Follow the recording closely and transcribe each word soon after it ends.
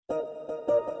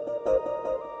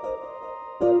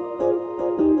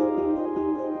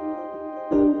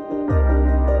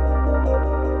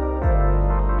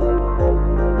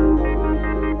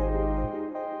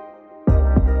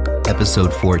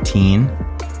episode 14.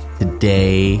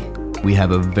 Today, we have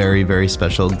a very, very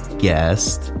special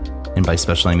guest. And by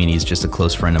special, I mean he's just a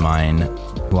close friend of mine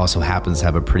who also happens to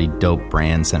have a pretty dope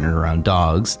brand centered around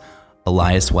dogs,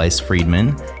 Elias Weiss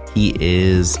Friedman. He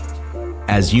is,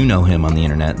 as you know him on the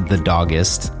internet, the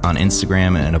Doggist on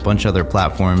Instagram and a bunch of other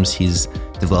platforms. He's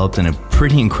developed a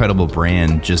pretty incredible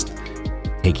brand just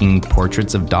taking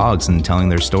portraits of dogs and telling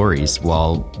their stories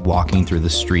while walking through the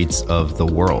streets of the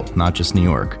world, not just New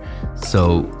York.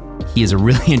 So he has a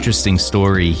really interesting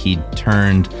story. He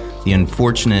turned the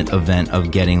unfortunate event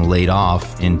of getting laid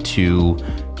off into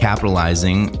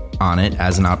capitalizing on it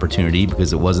as an opportunity,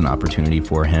 because it was an opportunity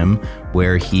for him,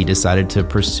 where he decided to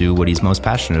pursue what he's most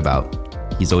passionate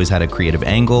about. He's always had a creative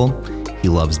angle. He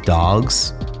loves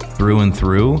dogs through and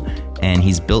through. And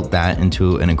he's built that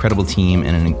into an incredible team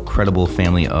and an incredible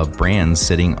family of brands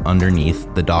sitting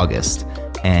underneath the Doggist.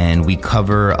 And we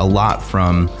cover a lot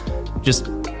from just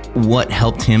what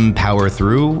helped him power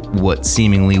through what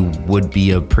seemingly would be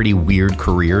a pretty weird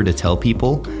career to tell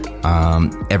people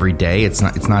every day. It's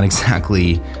not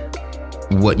exactly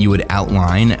what you would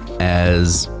outline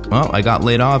as, well, I got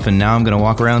laid off and now I'm going to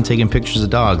walk around taking pictures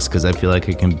of dogs because I feel like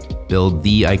I can build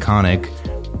the iconic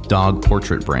dog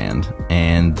portrait brand.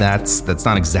 And that's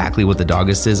not exactly what the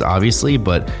Doggist is, obviously,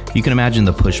 but you can imagine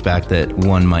the pushback that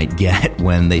one might get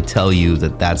when they tell you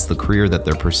that that's the career that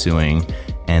they're pursuing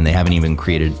and they haven't even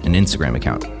created an Instagram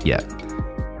account yet.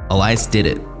 Elias did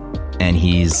it, and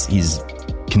he's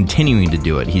continuing to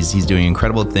do it. He's doing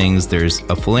incredible things. There's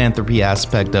a philanthropy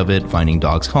aspect of it, finding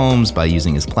dogs homes by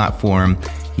using his platform.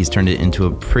 He's turned it into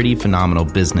a pretty phenomenal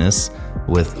business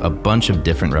with a bunch of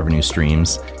different revenue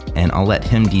streams, and I'll let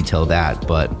him detail that,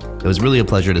 but it was really a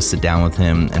pleasure to sit down with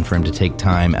him and for him to take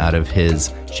time out of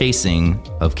his chasing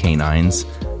of canines.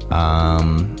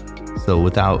 So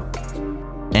without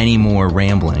any more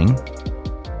rambling,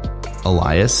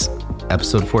 Elias,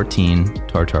 episode 14,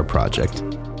 Tartar Project.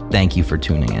 Thank you for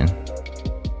tuning in.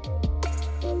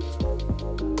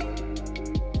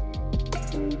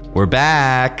 We're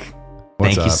back.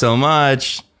 Thank you so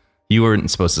much. You weren't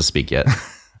supposed to speak yet.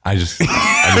 I just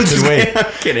couldn't wait.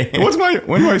 I'm kidding.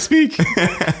 When do I speak?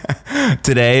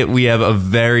 Today, we have a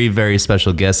very, very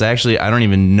special guest. Actually, I don't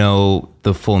even know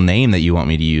the full name that you want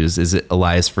me to use. Is it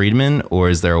Elias Friedman, or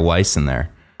is there a Weiss in there?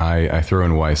 I throw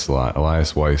in Weiss a lot.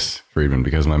 Elias Weiss Friedman,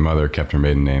 because my mother kept her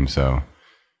maiden name. So,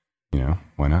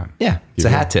 why not? Yeah, it's a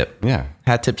hat tip. Yeah.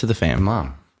 Hat tip to the fam.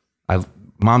 Mom.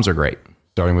 Moms are great.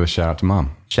 Starting with a shout out to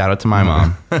Mom. Shout out to my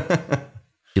mom.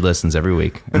 She listens every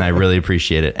week, and I really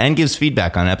appreciate it. And gives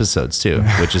feedback on episodes, too,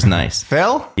 which is nice.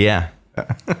 Phil? Yeah.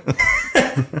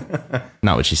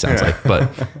 Not what she sounds like,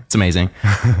 but it's amazing.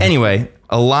 Anyway,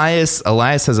 Elias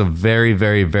has a very,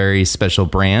 very, very special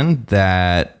brand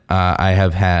that I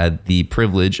have had the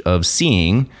privilege of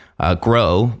seeing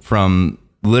grow from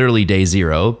literally day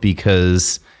zero,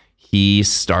 because he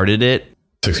started it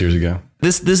 6 years ago.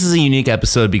 This is a unique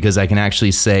episode because I can actually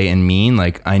say and mean,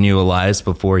 like, I knew Elias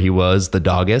before he was the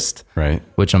Doggist, right?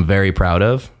 Which I'm very proud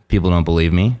of. People don't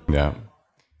believe me. Yeah.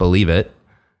 Believe it.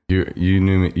 You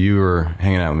knew me. You were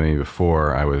hanging out with me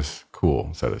before I was cool,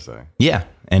 so to say. Yeah.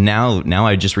 And now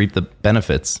I just reap the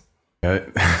benefits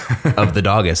of the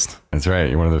Doggist. That's right.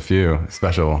 You're one of the few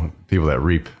special people that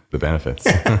reap the benefits.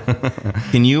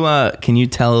 Can you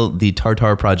tell the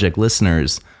Tartar Project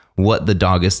listeners what the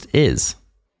Doggist is?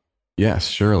 Yes,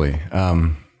 surely.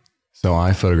 So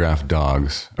I photograph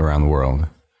dogs around the world.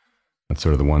 That's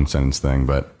sort of the one sentence thing,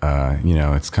 but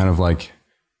it's kind of like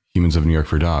Humans of New York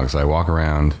for Dogs. I walk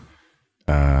around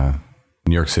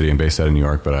New York City. I'm based out of New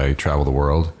York, but I travel the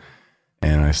world,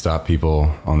 and I stop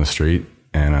people on the street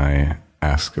and I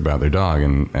ask about their dog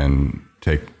and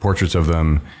take portraits of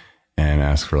them and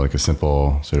ask for like a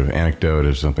simple sort of anecdote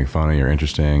or something funny or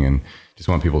interesting, and just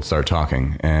want people to start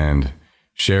talking and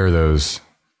share those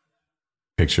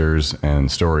pictures and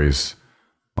stories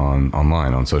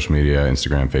online on social media,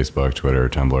 Instagram, Facebook, Twitter,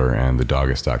 Tumblr, and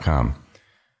thedoggist.com.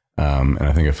 And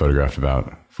I think I photographed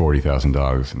about 40,000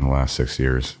 dogs in the last 6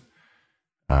 years.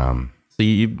 So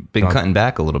you've been cutting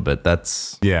back a little bit.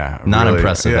 That's not really,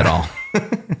 impressive at all.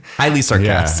 Highly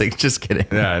sarcastic. Just kidding.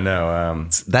 Yeah, no.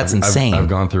 That's insane. I've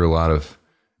gone through a lot of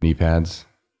knee pads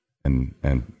and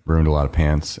ruined a lot of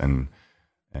pants and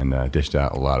dished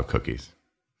out a lot of cookies.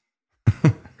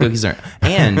 Cookies aren't.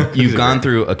 And you've gone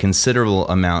through a considerable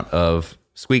amount of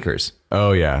squeakers.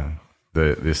 Oh yeah,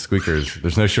 the squeakers.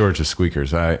 There's no shortage of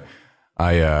squeakers. I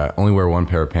only wear one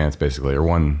pair of pants basically, or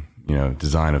one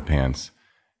design of pants,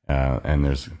 and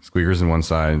there's squeakers on one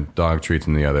side, dog treats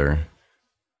in the other,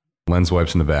 lens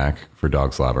wipes in the back for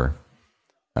dog slobber,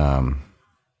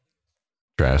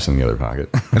 trash in the other pocket.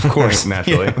 Of course,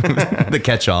 naturally. The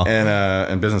catch-all.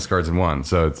 And business cards in one.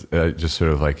 So it's just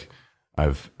sort of like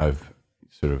I've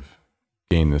sort of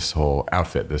gained this whole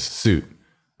outfit, this suit.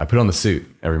 I put on the suit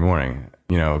every morning.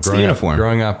 You know,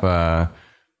 growing up,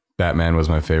 Batman was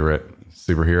my favorite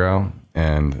superhero,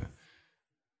 and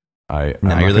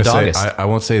now you're the doggist. I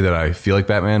won't say that I feel like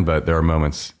Batman, but there are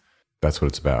moments. That's what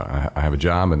it's about. I have a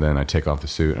job, and then I take off the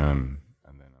suit, and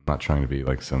then I'm not trying to be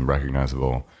like some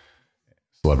recognizable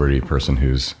celebrity person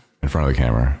who's in front of the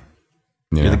camera.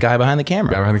 You're the guy behind the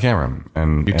camera.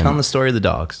 And you're telling the story of the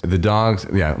dogs. The dogs,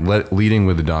 yeah, leading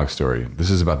with the dog story. This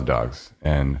is about the dogs,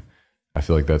 and I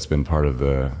feel like that's been part of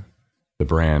the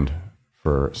brand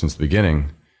since the beginning,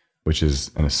 which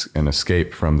is an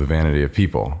escape from the vanity of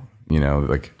people. You know,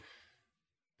 like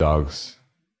dogs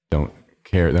don't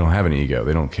care. They don't have an ego.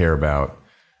 They don't care about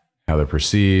how they're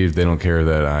perceived. They don't care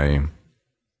that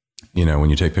when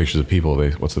you take pictures of people,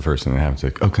 what's the first thing that happens?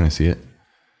 Like, oh, can I see it?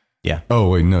 Yeah. Oh,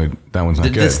 wait, no, that one's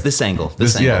not good. This angle.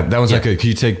 Yeah, that one's not good. Can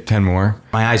you take 10 more?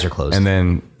 My eyes are closed. And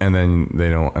then they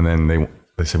don't, and then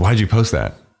they say, why'd you post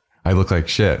that? I look like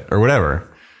shit or whatever.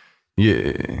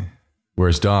 Yeah.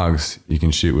 Whereas dogs, you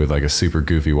can shoot with like a super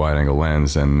goofy wide angle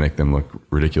lens and make them look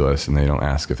ridiculous, and they don't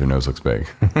ask if their nose looks big.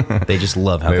 They just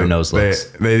love how their nose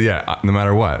looks. Yeah, no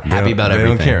matter what. Happy about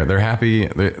everything. They don't care. They're happy.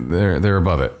 They're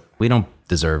above it. We don't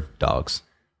deserve dogs.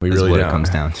 We really don't. That's what it comes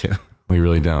down to. We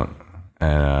really don't.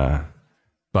 And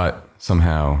but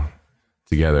somehow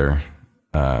together,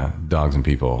 dogs and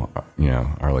people,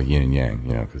 are like yin and yang.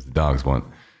 Because the dogs want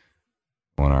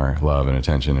our love and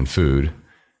attention and food,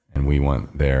 and we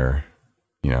want their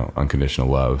unconditional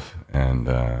love, and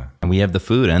we have the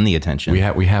food and the attention. We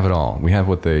have it all. We have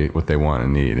what they want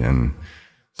and need, and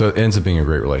so it ends up being a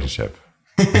great relationship.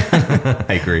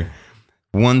 I agree.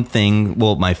 One thing,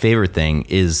 my favorite thing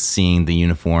is seeing the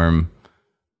uniform.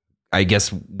 I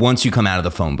guess once you come out of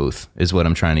the phone booth is what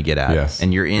I'm trying to get at. Yes,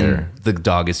 and you're in the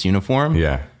doggist uniform.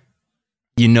 Yeah.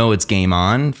 It's game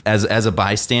on. As a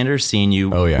bystander, seeing you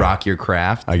rock your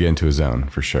craft, I get into a zone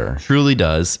for sure. Truly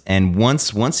does. And once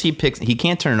he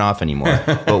can't turn it off anymore.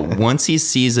 But once he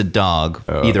sees a dog,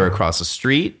 either across the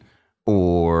street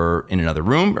or in another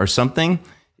room or something,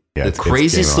 the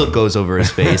craziest look goes over his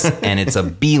face, and it's a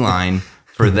beeline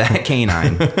for that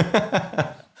canine.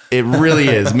 It really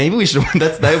is. Maybe we should.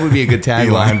 That would be a good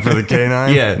tagline for the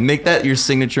canine. Yeah, make that your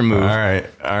signature move. All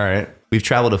right. We've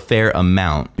traveled a fair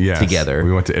amount together.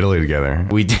 We went to Italy together.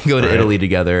 We did go to Italy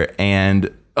together,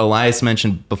 and Elias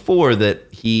mentioned before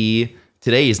that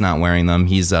today he's not wearing them.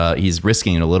 He's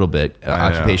risking it a little bit,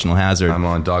 occupational hazard. I'm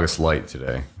on Doggist Light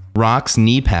today. Rocks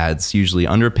knee pads, usually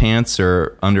under pants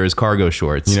or under his cargo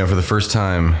shorts. For the first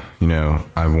time,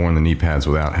 I've worn the knee pads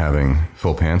without having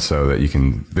full pants so that you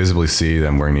can visibly see that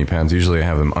I'm wearing knee pads. Usually I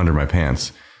have them under my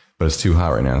pants, but it's too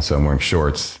hot right now, so I'm wearing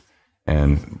shorts.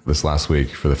 And this last week,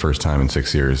 for the first time in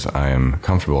 6 years, I am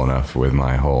comfortable enough with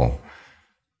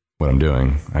what I'm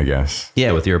doing, I guess.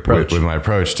 Yeah, with your approach. With my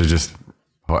approach to just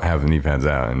have the knee pads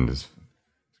out and just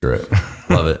screw it.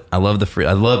 Love it. I love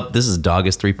this is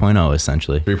Doggist 3.0,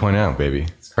 essentially. 3.0, baby.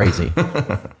 It's crazy.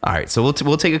 All right, so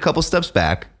we'll take a couple steps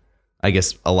back. I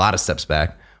guess a lot of steps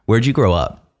back. Where'd you grow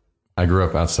up? I grew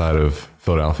up outside of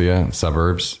Philadelphia,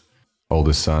 suburbs.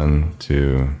 Oldest son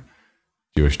to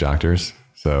Jewish doctors.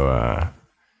 So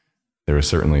there was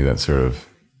certainly that sort of,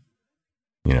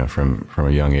 from a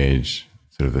young age,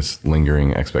 sort of this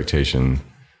lingering expectation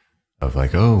of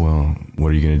like, oh, well, what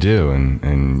are you going to do?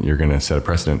 And you're going to set a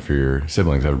precedent for your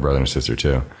siblings. I have a brother and a sister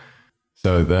too.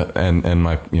 So that, and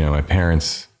my, my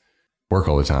parents work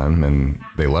all the time and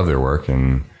they love their work.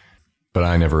 But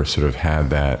I never sort of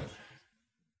had that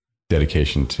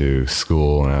dedication to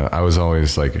school. And I was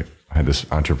always like, I had this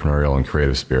entrepreneurial and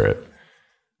creative spirit.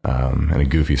 And a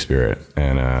goofy spirit.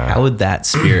 And how would that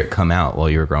spirit come out while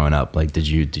you were growing up? Like, did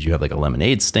you have like a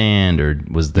lemonade stand, or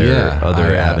was there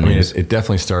other avenues? It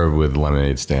definitely started with the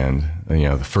lemonade stand.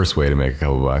 The first way to make a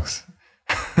couple bucks.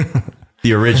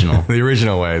 The original, the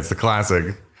original way. It's the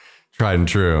classic, tried and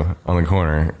true on the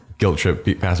corner. Guilt trip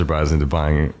passerbys into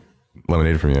buying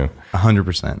lemonade from you.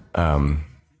 100%.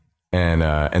 And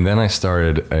then I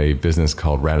started a business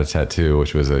called Rat-a-Tattoo,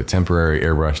 which was a temporary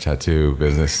airbrush tattoo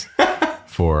business.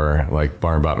 For like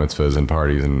bar and bat mitzvahs and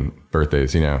parties and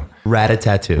birthdays,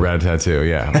 Rat-a-Tattoo. Rat-a-Tattoo,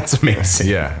 yeah. That's amazing.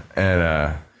 Yeah.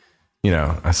 And,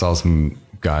 I saw some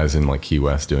guys in like Key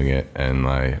West doing it, and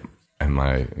my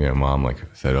mom like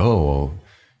said, oh, well,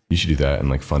 you should do that, and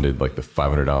like funded like the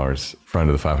 $500, front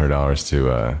of the $500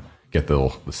 to get the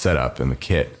setup and the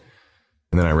kit.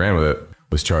 And then I ran with it,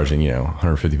 was charging,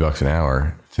 $150 an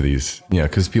hour to these,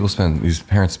 because these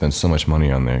parents spend so much money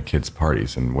on their kids'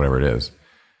 parties and whatever it is.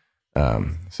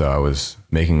 So I was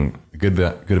making a good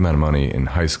amount of money in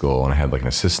high school, and I had like an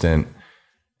assistant,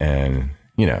 and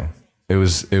it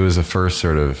was a first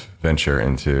sort of venture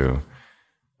into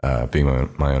being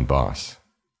my own boss.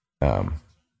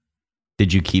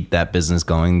 Did you keep that business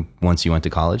going once you went to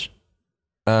college?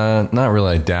 Not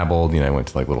really. I dabbled. I went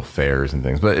to like little fairs and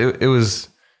things, but it was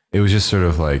just sort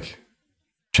of like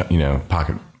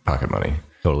pocket money.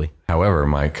 Totally. However,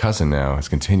 my cousin now has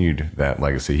continued that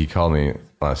legacy. He called me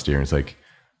last year and it's like,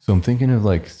 so I'm thinking of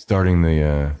like starting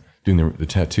doing the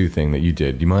tattoo thing that you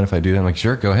did. Do you mind if I do that? I'm like,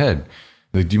 sure, go ahead.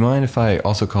 Like, do you mind if I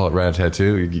also call it Rad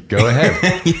Tattoo? Go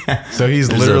ahead. Yeah. So he's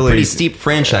There's literally a pretty steep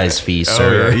franchise fee,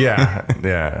 sir.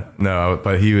 Yeah. No,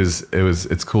 but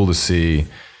it's cool to see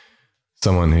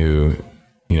someone who,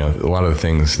 a lot of the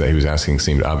things that he was asking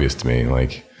seemed obvious to me.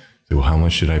 Like, well, how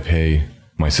much should I pay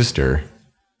my sister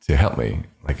to help me?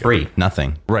 Like free,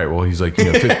 nothing. Right. Well, he's like,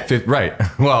 right.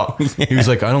 Well, he was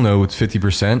like, I don't know, it's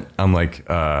 50%. I'm like,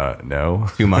 no.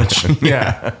 Too much.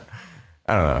 Yeah.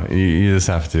 I don't know. You just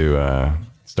have to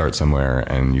start somewhere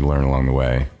and you learn along the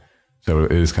way. So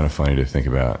it is kind of funny to think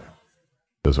about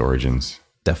those origins.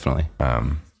 Definitely.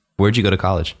 Where'd you go to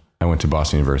college? I went to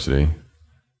Boston University.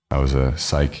 I was a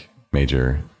psych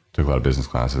major, took a lot of business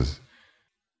classes.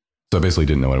 So I basically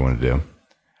didn't know what I wanted to do.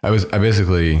 I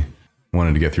basically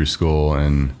wanted to get through school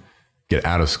and get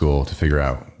out of school to figure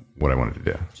out what I wanted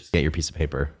to do. Just get your piece of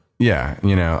paper. Yeah.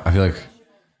 I feel like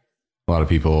a lot of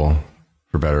people,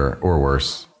 for better or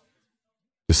worse,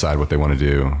 decide what they want to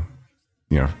do,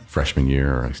 freshman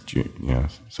year or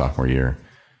sophomore year.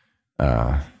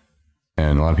 And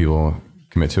a lot of people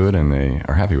commit to it and they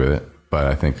are happy with it. But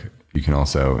I think you can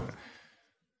also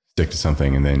stick to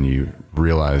something and then you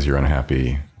realize you're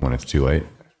unhappy when it's too late,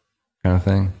 kind of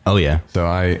thing. Oh yeah. So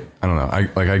I don't know.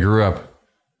 I grew up,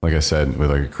 like I said,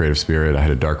 with like a creative spirit. I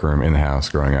had a dark room in the house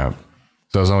growing up.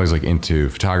 So I was always like into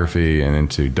photography and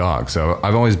into dogs. So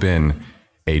I've always been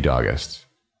a doggist.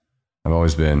 I've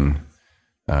always been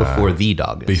before the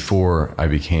doggist. Before I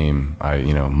became,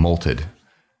 molted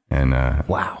and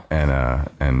wow.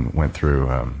 And went through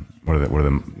what do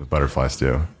the butterflies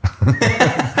do?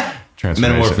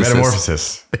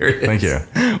 Metamorphosis. There it is. Thank you.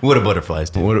 What do butterflies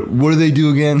do? What do they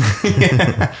do again?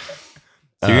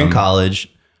 So you're in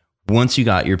college. Once you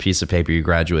got your piece of paper, you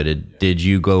graduated. Did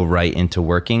you go right into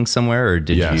working somewhere, or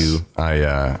did you?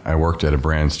 I worked at a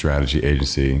brand strategy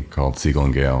agency called Siegel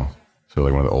and Gale. So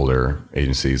like one of the older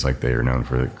agencies, like they are known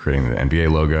for creating the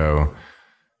NBA logo.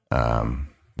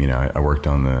 I worked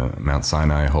on the Mount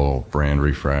Sinai whole brand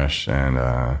refresh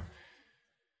and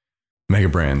mega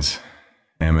brands,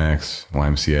 Amex,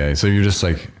 YMCA. So you're just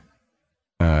like,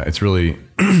 it's really,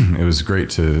 it was great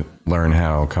to learn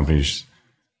how companies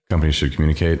should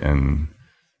communicate and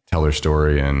tell their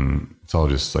story, and it's all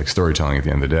just like storytelling at the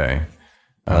end of the day.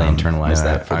 Really internalize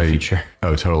that for the future.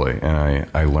 Oh, totally. And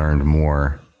I learned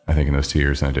more, I think, in those 2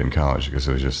 years than I did in college because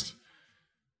I was just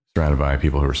surrounded by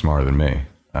people who were smarter than me.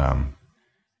 And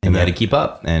you had to keep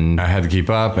up, and I had to keep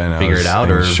up and figure it out,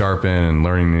 or sharpen and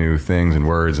learning new things and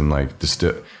words and like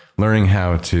learning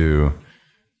how to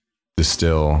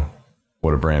distill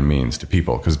what a brand means to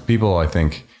people. Because people, I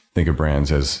think of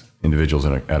brands as individuals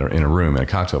in a room at a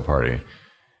cocktail party,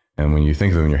 and when you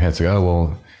think of them in your head, it's like,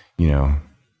 oh well,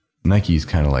 Nike's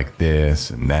kind of like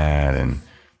this and that, and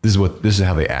this is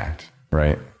how they act,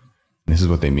 right? And this is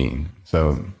what they mean.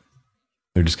 So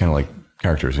they're just kind of like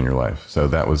characters in your life. So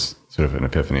that was sort of an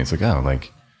epiphany. It's like, oh,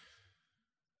 like,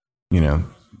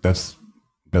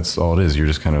 that's all it is. You're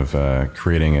just kind of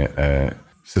creating a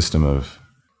system of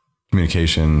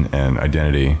communication and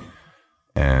identity,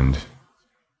 and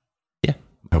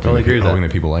hoping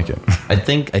that people like it. I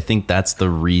think that's the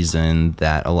reason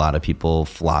that a lot of people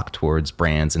flock towards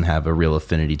brands and have a real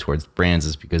affinity towards brands,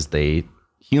 is because they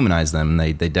humanize them.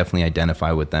 They definitely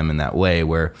identify with them in that way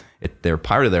where they're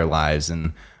part of their lives.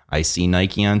 And I see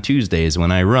Nike on Tuesdays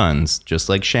when I run, just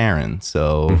like Sharon.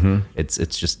 So it's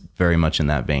just very much in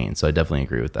that vein. So I definitely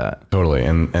agree with that. Totally.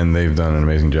 And they've done an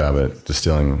amazing job at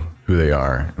distilling who they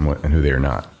are and who they are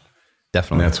not.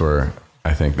 Definitely. And that's where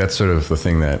I think that's sort of the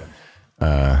thing that,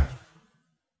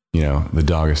 the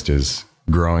Doggist is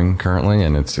growing currently,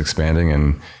 and it's expanding,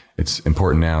 and it's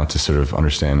important now to sort of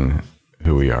understand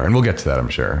who we are. And we'll get to that, I'm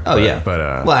sure. Oh, yeah.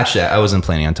 But well, actually, I wasn't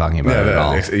planning on talking about it at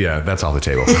all. Yeah, that's off the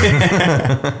table.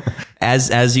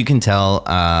 As you can tell,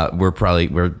 we're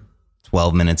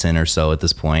 12 minutes in or so at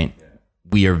this point.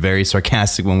 We are very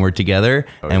sarcastic when we're together,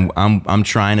 and I'm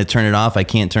trying to turn it off. I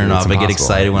can't turn it off. I get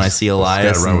excited when I see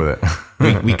Elias. Just gotta run with it.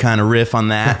 we kind of riff on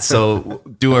that, so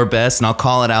do our best, and I'll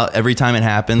call it out every time it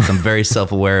happens. I'm very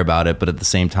self-aware about it, but at the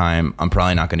same time, I'm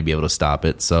probably not going to be able to stop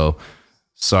it. So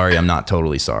sorry, I'm not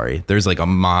totally sorry. There's like a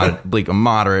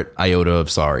moderate iota of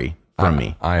sorry from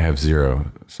me. I have zero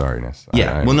sorriness.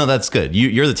 Yeah. Well, no, that's good.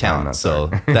 You're the talent, so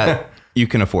that you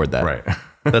can afford that. Right.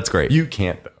 That's great. You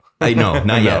can't though. I know,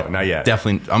 not yet. Not yet.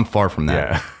 Definitely, I'm far from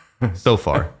that. Yeah. So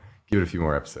far. Give it a few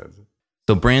more episodes.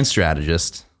 So brand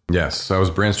strategist, Yes. So I was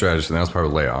brand strategist, and that was part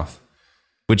of the layoff.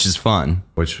 which is fun.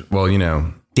 Which, well, you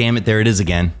know, Damn it, there it is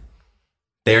again.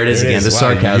 There it is again. The Wow,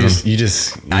 sarcasm. You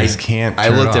just can't. I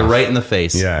turn looked it off. right in the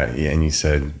face. Yeah, and you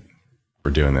said,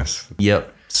 "We're doing this."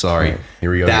 Yep. Sorry. Right,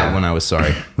 here we go That again. one I was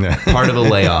sorry. Part of the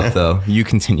layoff, though. You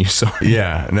continue. Sorry.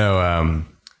 Yeah, no,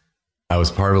 I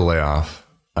was part of the layoff.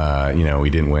 You know, we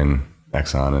didn't win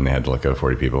Exxon, and they had to let go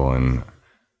 40 people, and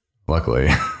luckily,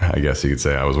 I guess you could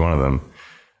say I was one of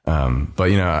them.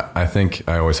 But you know, I think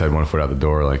I always had one foot out the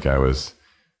door. Like it was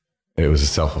a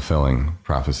self-fulfilling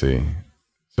prophecy,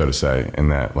 so to say, in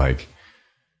that like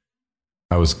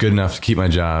I was good enough to keep my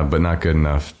job, but not good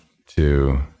enough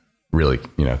to really,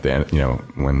 you know, at the end, you know,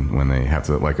 when they have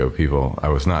to let go of people, I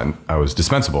was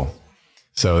dispensable.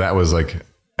 So that was like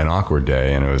an awkward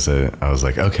day. And I was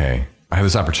like, okay, I have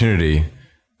this opportunity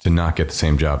to not get the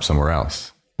same job somewhere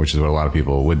else, which is what a lot of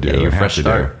people would do. Yeah, you're and have fresh to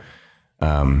start.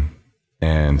 do.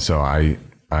 And so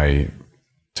I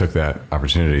took that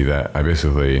opportunity that I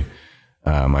basically,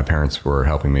 my parents were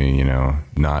helping me, you know,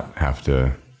 not have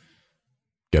to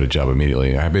get a job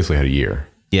immediately. I basically had a year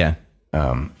Yeah.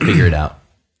 Figure it out.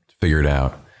 to figure it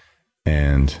out.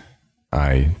 And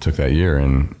I took that year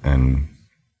and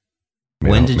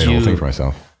When did made a whole you- thing for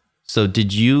myself. So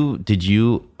did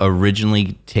you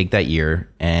originally take that year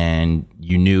and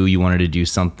you knew you wanted to do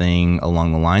something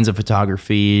along the lines of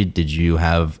photography? Did you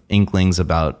have inklings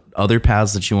about other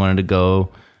paths that you wanted to go?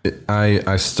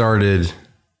 I started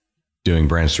doing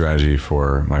brand strategy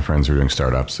for my friends who were doing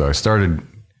startups. So I started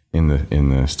in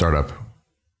the startup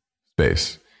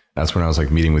space. That's when I was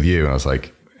like meeting with you. And I was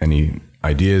like, any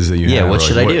ideas that you have? what Or,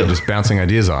 should like, I do? Just bouncing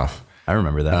ideas off. I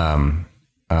remember that.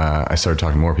 I started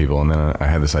talking to more people, and then I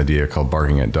had this idea called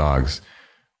Barking at Dogs,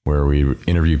 where we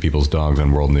interview people's dogs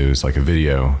on world news, like a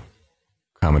video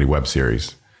comedy web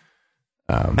series.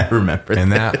 I remember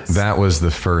And this. that was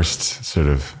the first sort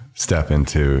of step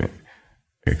into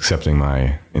accepting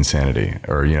my insanity.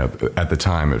 Or, you know, at the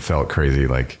time it felt crazy.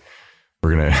 Like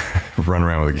we're going to run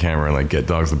around with a camera and like get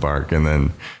dogs to bark and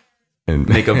then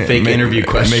Make up fake interview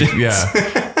questions.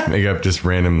 Make up just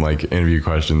random like interview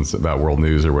questions about world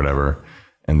news or whatever.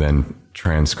 And then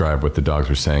transcribe what the dogs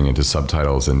were saying into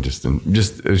subtitles and just it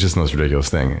was just the most ridiculous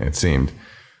thing, it seemed.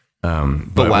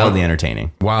 but wildly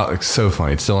entertaining. Wow, it's so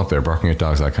funny. It's still up there,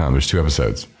 barkingatdogs.com. There's 2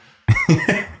 episodes.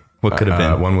 What could have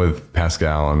been? One with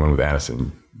Pascal and one with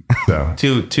Addison. So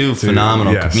Two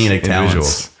phenomenal yes, comedic talents.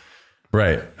 individuals.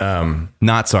 Right.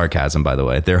 Not sarcasm, by the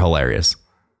way. They're hilarious.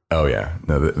 Oh yeah.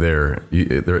 No, they're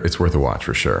it's worth a watch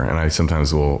for sure. And I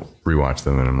sometimes will rewatch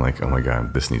them and I'm like, oh my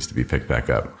God, this needs to be picked back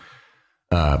up.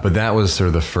 But that was sort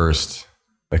of the first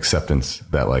acceptance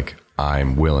that like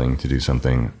I'm willing to do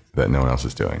something that no one else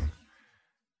is doing.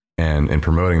 And in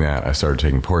promoting that, I started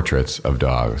taking portraits of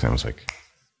dogs and I was like,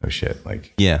 oh shit,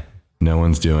 like Yeah. no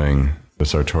one's doing the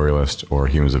Sartorialist or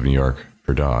Humans of New York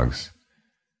for dogs.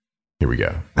 Here we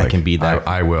go. I can be that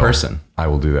I will, person. I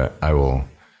will do that.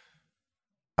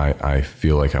 I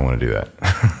feel like I want to do that.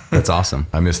 That's awesome.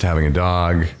 I missed having a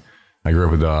dog. I grew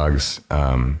up with dogs.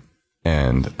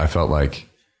 And I felt like,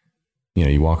 you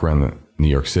know, you walk around New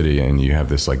York City and you have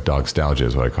this like dog nostalgia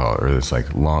is what I call it, or this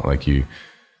like long, like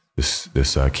this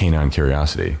canine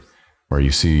curiosity where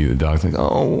you see the dog like,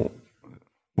 oh,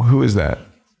 who is that?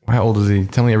 How old is he?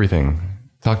 Tell me everything.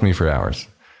 Talk to me for hours.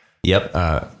 Yep.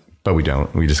 But we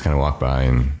don't. We just kind of walk by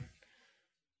and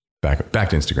back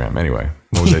to Instagram. Anyway,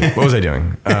 what was I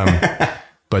doing?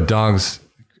 But dogs,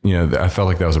 you know, I felt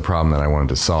like that was a problem that I wanted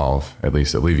to solve, at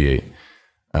least alleviate,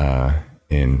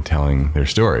 in telling their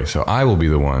story. So I will be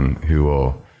the one who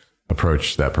will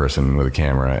approach that person with a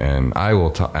camera, and I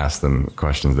will ask them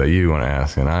questions that you want to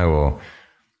ask, and I will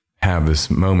have this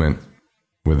moment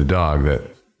with the dog that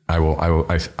I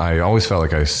always felt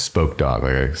like I spoke dog,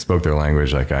 like I spoke their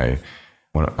language, like I'm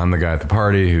the guy at the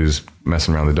party who's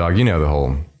messing around with the dog. You know,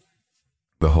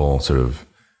 the whole sort of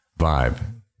vibe.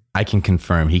 I can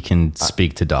confirm he can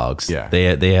speak to dogs. Yeah.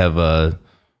 They have a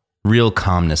real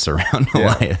calmness around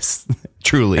Elias.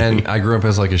 Truly. And I grew up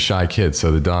as like a shy kid,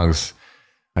 so the dogs,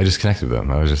 I just connected with them.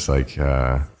 I was just like,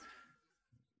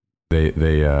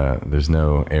 there's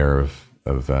no air of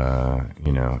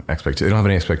you know, expectation. They don't have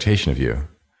any expectation of you.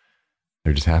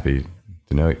 They're just happy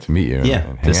to meet you. Yeah,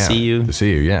 and hang to out. see you. To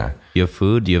see you, yeah. Do you have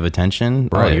food? Do you have attention?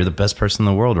 Oh, Right. you're the best person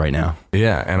in the world right now.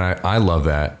 Yeah, and I love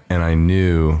that. And I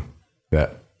knew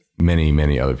that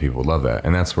many other people would love that.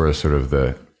 And that's where sort of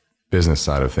the business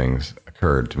side of things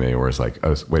occurred to me, where it's like,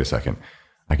 oh, wait a second,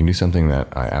 I can do something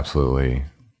that I absolutely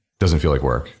doesn't feel like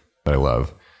work, that I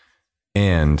love,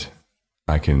 and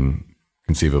I can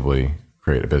conceivably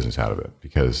create a business out of it.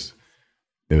 Because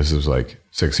this was like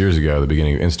 6 years ago, the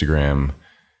beginning of Instagram.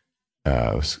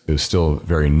 It was still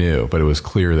very new, but it was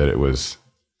clear that it was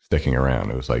sticking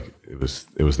around. It was like it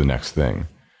was the next thing.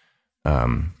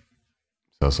 So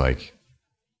I was like,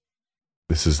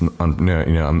 this is I'm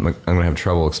going to have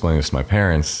trouble explaining this to my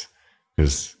parents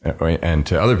and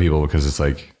to other people, because it's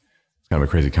like it's kind of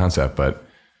a crazy concept, but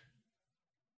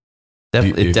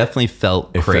it definitely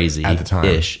felt crazy at the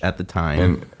time. At the time.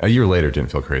 And a year later, it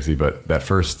didn't feel crazy, but that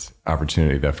first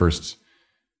opportunity, that first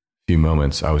few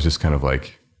moments, I was just kind of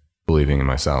like believing in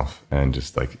myself and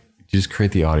just like, you just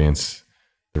create the audience,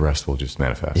 the rest will just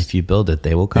manifest. If you build it,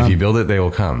 they will come. If you build it, they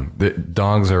will come. The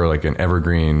dogs are like an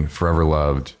evergreen, forever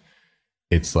loved.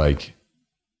 It's like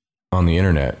on the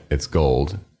internet, it's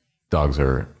gold. Dogs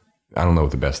are, I don't know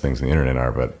what the best things on the internet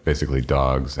are, but basically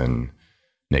dogs and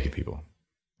naked people,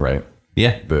 right?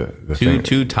 Yeah. The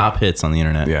two top hits on the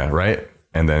internet. Yeah, right?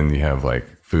 And then you have like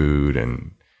food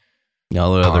and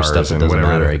all the other stuff that doesn't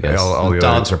matter, I guess. All the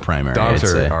dogs are primary. Dogs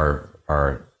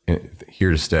are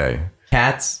here to stay.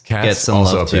 Cats get some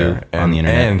also love too on the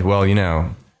internet. And well,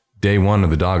 day one of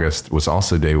the Doggist was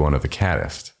also day one of the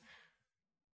Catist.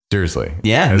 Seriously.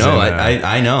 Yeah,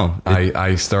 I know.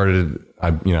 I started,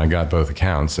 I got both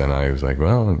accounts, and I was like,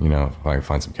 well, if I can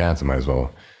find some cats, I might as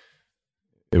well.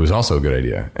 It was also a good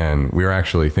idea. And we were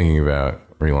actually thinking about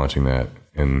relaunching that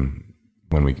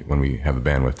when we have the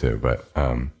bandwidth to, but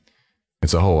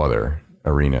it's a whole other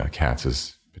arena. Cats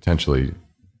is potentially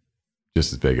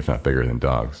just as big, if not bigger, than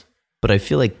dogs. But I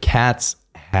feel like cats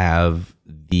have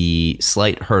the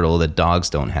slight hurdle that dogs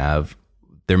don't have.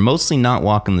 They're mostly not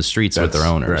walking the streets with their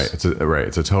owners. Right.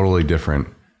 It's a totally different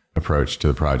approach to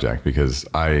the project, because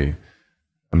I'm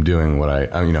doing what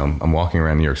I'm walking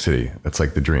around New York City. That's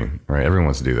like the dream, right? Everyone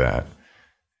wants to do that,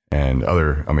 and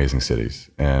other amazing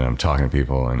cities. And I'm talking to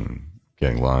people and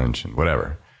getting lunch and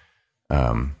whatever.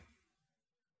 And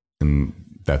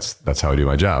that's how I do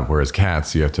my job. Whereas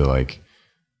cats, you have to like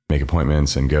make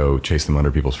appointments and go chase them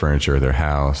under people's furniture, their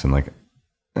house, and like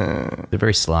they're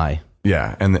very sly.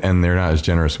 Yeah, and they're not as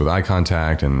generous with eye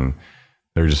contact, and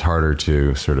they're just harder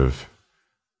to sort of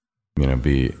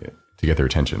to get their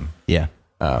attention. Yeah.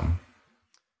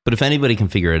 But if anybody can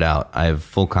figure it out, I have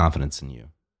full confidence in you.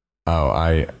 Oh,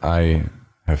 I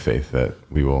have faith that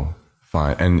we will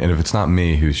find, and if it's not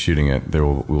me who's shooting it, we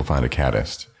will find a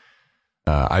catist.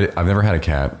 I've never had a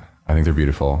cat. I think they're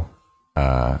beautiful,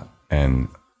 and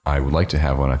I would like to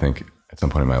have one, I think, at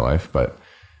some point in my life. But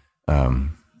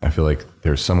I feel like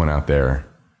there's someone out there.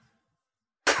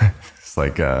 It's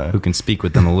like who can speak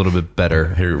with them a little bit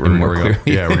better. Here we're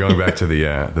going back to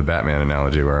the Batman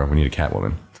analogy, where we need a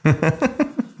Catwoman.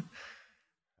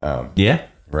 Yeah.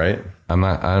 Right. I'm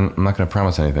not going to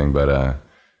promise anything, but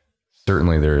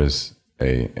certainly there is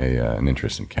an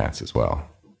interest in cats as well.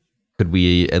 Could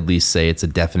we at least say it's a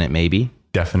definite maybe?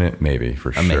 Definite maybe, for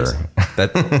Amazing. sure.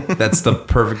 That's the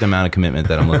perfect amount of commitment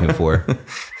that I'm looking for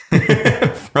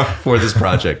for this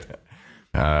project.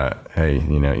 Hey,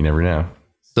 you never know.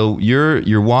 So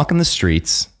you're walking the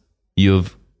streets.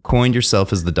 You've coined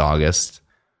yourself as the Doggist.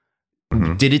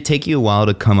 Mm-hmm. Did it take you a while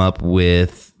to come up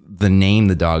with the name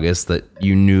The Doggist, that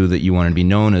you knew that you wanted to be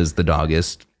known as The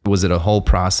Doggist? Was it a whole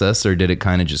process, or did it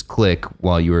kind of just click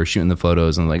while you were shooting the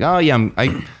photos and like, oh yeah, I'm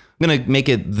going to make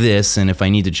it this, and if I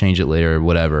need to change it later or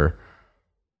whatever?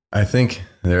 I think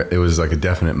it was like a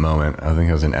definite moment. I think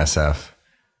I was in SF,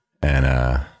 and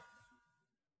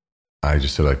I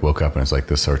just sort of like woke up, and it's like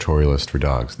the sartorialist for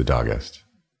dogs, The Doggist.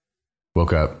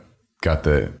 Woke up,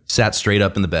 sat straight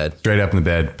up in the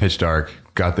bed, pitch dark,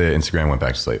 got the Instagram, went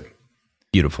back to sleep.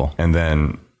 Beautiful. And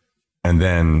then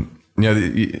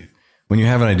when you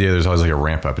have an idea, there's always like a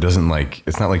ramp up. It's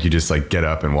not like you just like get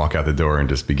up and walk out the door and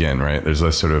just begin, right? There's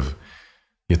this sort of,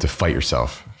 you have to fight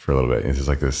yourself for a little bit. It's just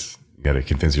like this, you got to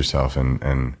convince yourself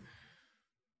and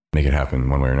make it happen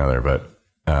one way or another. But,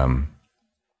 and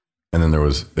then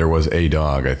there was a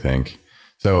dog, I think.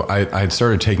 So I had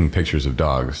started taking pictures of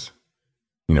dogs,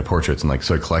 portraits, and like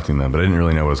started collecting them, but I didn't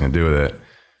really know what I was going to do with it.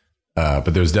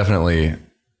 But there's definitely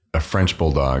a French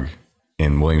bulldog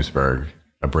in Williamsburg,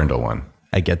 a brindle one.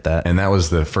 I get that. And that was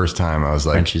the first time I was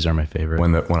like, Frenchies are my favorite.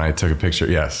 When I took a picture,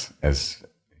 yes, as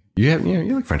you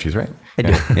like Frenchies, right? I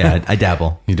do. Yeah, I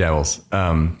dabble. He dabbles.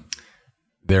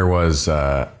 There was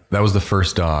that was the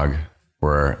first dog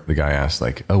where the guy asked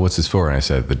like, "Oh, what's this for?" And I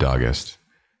said, "The Doggist."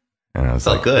 And I was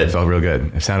felt good. It felt real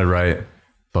good. It sounded right.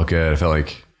 Felt good. I felt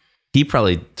like He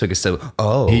probably took a step.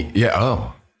 Oh,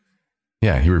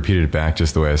 He repeated it back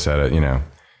just the way I said it,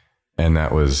 and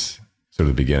that was sort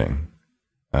of the beginning.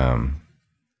 October.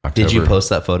 Did you post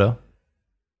that photo?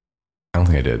 I don't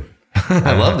think I did.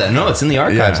 I love that. No, it's in the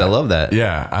archives. Yeah. I love that.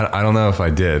 Yeah. I don't know if I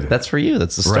did. That's for you.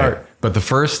 That's the start. Right. But the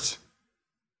first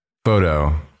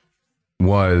photo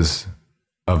was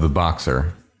of the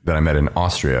boxer that I met in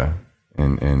Austria,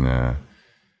 in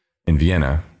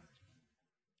Vienna.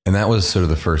 And that was sort of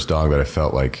the first dog that I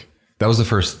felt like, that was the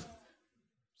first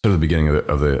sort of the beginning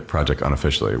of the project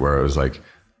unofficially, where it was like,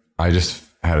 I just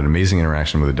had an amazing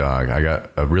interaction with a dog. I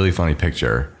got a really funny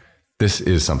picture. This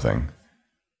is something.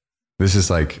 This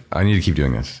is like, I need to keep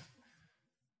doing this.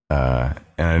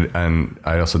 And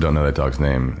I also don't know that dog's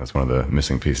name. That's one of the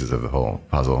missing pieces of the whole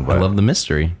puzzle. But I love the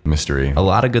mystery. A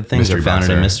lot of good things mystery are founded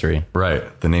boxer. in mystery.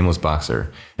 Right. The nameless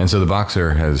boxer. And so the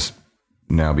boxer has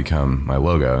now become my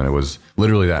logo. And it was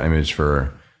literally that image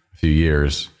for a few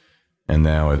years. And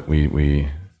now we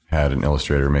had an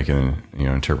illustrator making an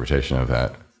interpretation of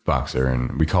that boxer.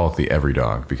 And we call it the Every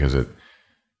Dog because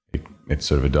it's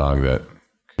sort of a dog that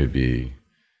could be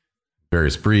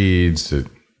various breeds. It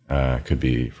could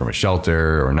be from a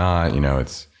shelter or not.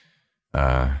 It's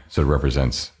sort of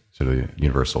represents sort of the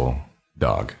universal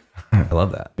dog. I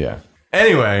love that. Yeah.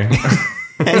 Anyway,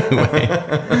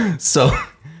 so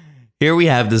here we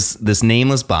have this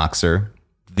nameless boxer,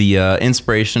 the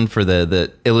inspiration for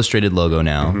the illustrated logo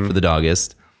now for the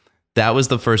Doggist. That was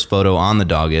the first photo on the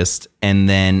Doggist. And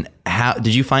then how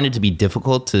did you find it to be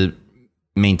difficult to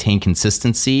maintain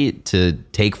consistency, to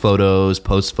take photos,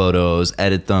 post photos,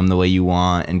 edit them the way you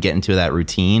want, and get into that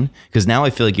routine? Because now I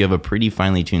feel like you have a pretty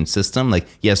finely tuned system. Like,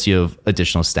 yes, you have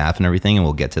additional staff and everything, and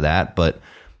we'll get to that. But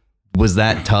was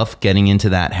that tough getting into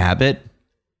that habit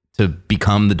to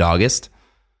become the Doggist?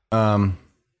 Not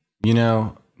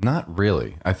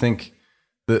really. I think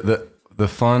the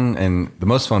fun and the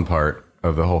most fun part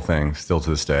of the whole thing still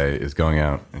to this day is going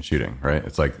out and shooting, right?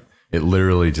 It's like, it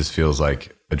literally just feels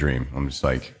like a dream. I'm just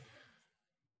like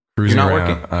cruising You're not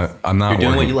around. working. I'm not You're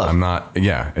doing working. what you love. I'm not,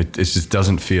 it just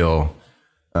doesn't feel,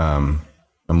 I'm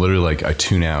literally like, I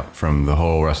tune out from the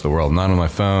whole rest of the world. I'm not on my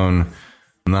phone.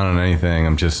 I'm not on anything.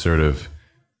 I'm just sort of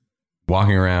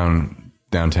walking around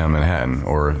downtown Manhattan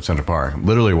or Central Park,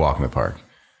 literally walking the park.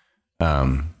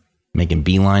 Making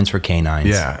beelines for canines.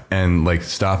 Yeah. And like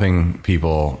stopping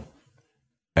people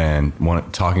and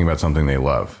talking about something they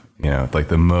love, like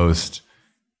the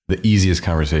easiest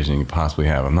conversation you can possibly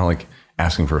have. I'm not like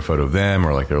asking for a photo of them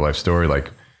or like their life story,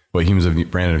 like what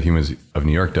Brandon of Humans of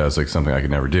New York does, like something I could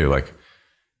never do. Like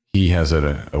he has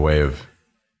a way of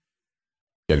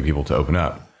getting people to open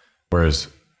up. Whereas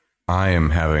I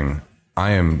am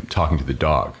talking to the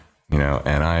dog,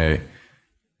 and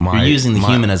you're using the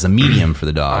human as a medium for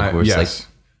the dog. Where it's yes.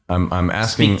 I'm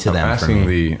asking to them. I'm asking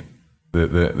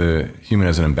the human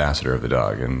as an ambassador of the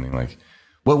dog, and like,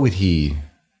 what would he,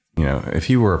 if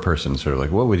he were a person, sort of like,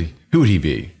 who would he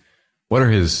be? What are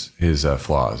his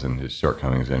flaws and his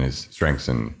shortcomings and his strengths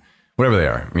and whatever they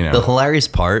are, The hilarious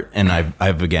part, and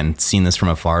I've again seen this from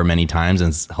afar many times, and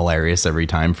it's hilarious every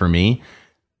time for me.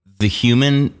 The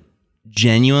human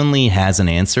genuinely has an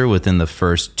answer within the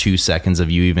first 2 seconds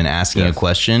of you even asking a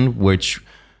question, which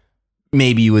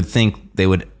maybe you would think they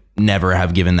would never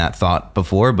have given that thought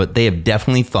before, but they have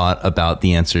definitely thought about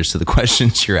the answers to the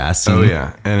questions you're asking. Oh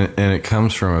yeah. And it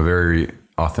comes from a very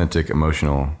authentic,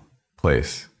 emotional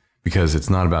place because it's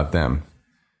not about them.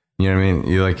 You know what I mean?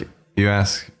 You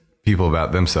ask people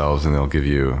about themselves and they'll give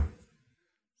you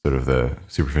sort of the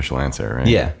superficial answer, right?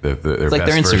 Yeah. It's like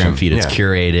their Instagram feed. It's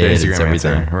curated. It's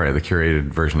everything. Answer, right. The curated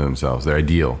version of themselves, their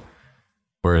ideal.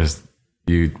 Whereas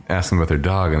you ask them about their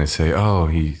dog and they say, oh,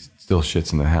 he still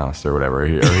shits in the house or whatever.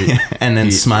 And then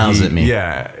smiles at me.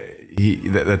 Yeah.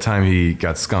 That time he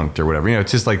got skunked or whatever.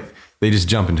 It's just like, they just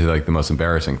jump into like the most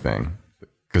embarrassing thing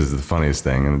because it's the funniest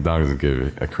thing. And the dog doesn't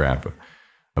give a crap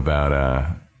about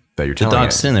that you're telling the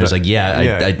dog's sitting there. It's like,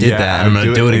 I did that. I'm going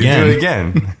to do it again. Do it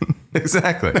again.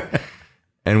 Exactly.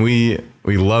 And we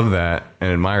love that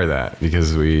and admire that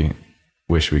because we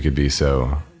wish we could be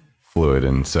so fluid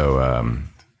and so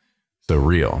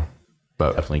real.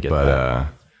 But definitely get that.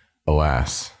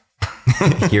 Alas,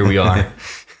 here we are.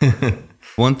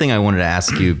 One thing I wanted to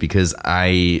ask you, because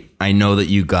I know that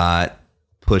you got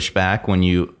pushback when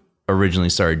you originally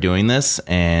started doing this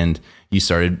and you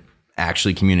started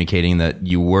actually communicating that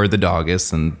you were the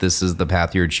Doggist and this is the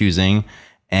path you're choosing,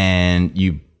 and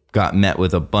you got met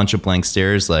with a bunch of blank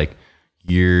stares like,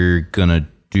 you're gonna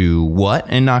do what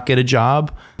and not get a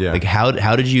job? Yeah. Like how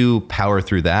did you power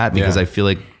through that? Because I feel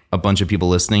like a bunch of people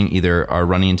listening either are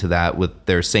running into that with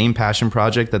their same passion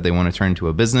project that they want to turn into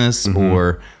a business,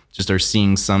 or just are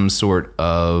seeing some sort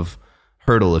of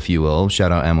hurdle, if you will,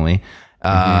 shout out Emily,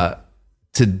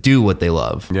 to do what they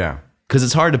love. Yeah. Because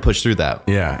it's hard to push through that.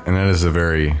 Yeah. And that is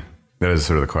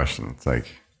sort of the question. It's like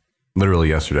literally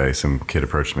yesterday, some kid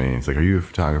approached me. He's like, "Are you a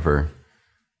photographer?"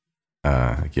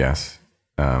 Like, yes.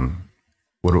 I'm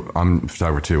a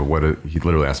photographer too. He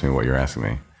literally asked me what you're asking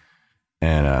me.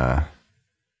 And,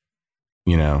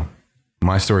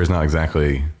 my story is not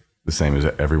exactly the same as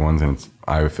everyone's. And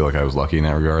I feel like I was lucky in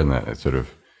that regard and that it sort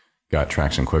of got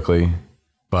traction quickly.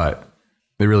 But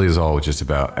it really is all just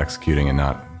about executing and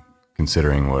not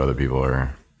considering what other people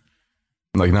are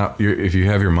like. If you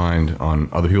have your mind on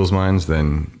other people's minds,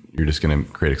 then you're just going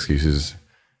to create excuses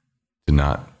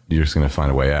you're just going to find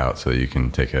a way out so that you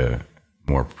can take a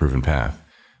more proven path.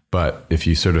 But if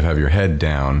you sort of have your head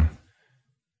down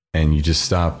and you just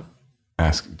stop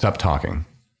talking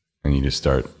and you just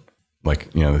start,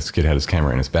 like, this kid had his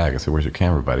camera in his bag. I said, "Where's your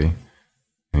camera, buddy?"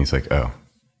 And he's like, "Oh,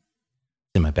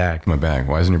 in my bag." My bag.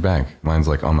 Why isn't your bag? Mine's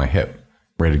like on my hip,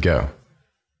 ready to go.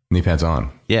 Knee pads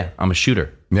on. Yeah, I'm a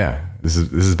shooter. Yeah, this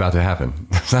is about to happen.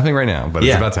 It's happening right now, but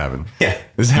it's about to happen. Yeah,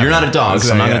 you're not a dog,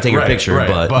 so I'm not going to take your picture.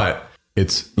 Right. But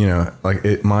it's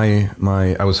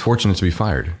I was fortunate to be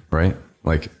fired. Right,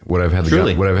 like would I've had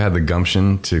the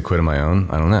gumption to quit on my own?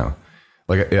 I don't know.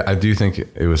 Like I do think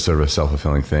it was sort of a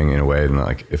self-fulfilling thing in a way, and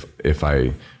like if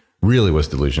I really was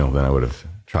delusional, then I would have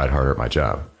tried harder at my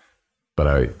job.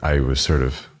 But I was sort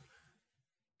of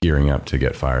gearing up to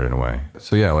get fired in a way.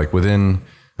 So yeah, like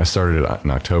I started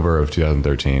in October of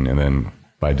 2013, and then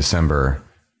by December,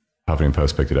 Huffington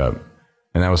Post picked it up,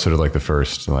 and that was sort of like the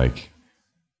first like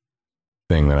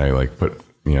thing that I like put,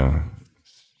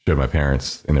 showed my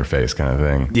parents in their face kind of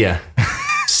thing. Yeah.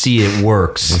 See, it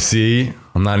works. See,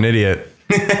 I'm not an idiot.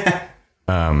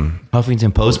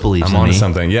 Huffington Post believes I'm in onto me.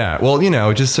 something. Yeah. Well,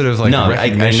 just sort of like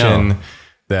recognition I know.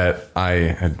 that I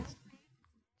had started.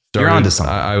 You're onto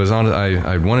something.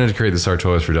 I wanted to create the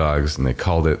Sartorialist for dogs, and they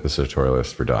called it the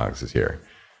Sartorialist for dogs this year.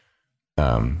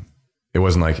 It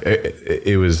wasn't like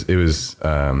it was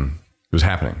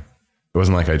happening. It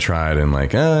wasn't like I tried and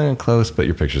like, close, but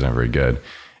your pictures aren't very good.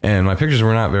 And my pictures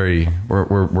were not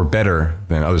were better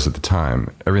than others at the time.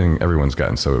 Everyone's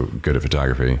gotten so good at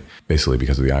photography, basically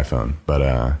because of the iPhone. But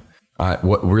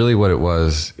what it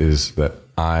was is that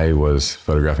I was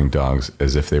photographing dogs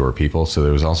as if they were people. So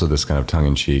there was also this kind of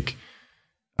tongue-in-cheek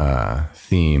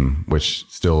theme, which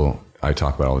still I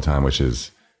talk about all the time, which is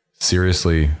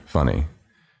seriously funny,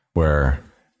 where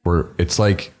it's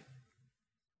like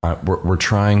we're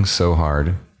trying so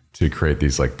hard to create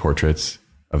these like portraits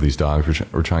of these dogs.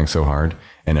 We're trying so hard,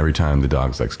 and every time the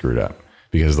dog's like screwed up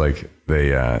because like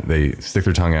they stick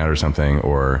their tongue out or something,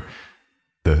 or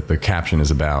the caption is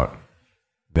about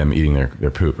them eating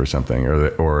their poop or something,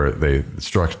 or they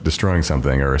destroying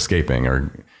something or escaping,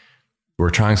 or we're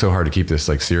trying so hard to keep this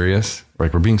like serious,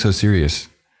 like we're being so serious,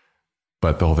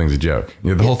 but the whole thing's a joke.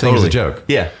 The whole thing is a joke.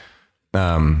 Yeah.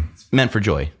 It's meant for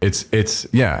joy. It's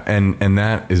yeah, and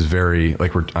that is very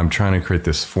like I'm trying to create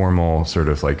this formal sort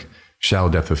of like shallow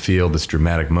depth of field, this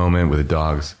dramatic moment with the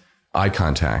dog's eye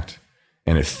contact,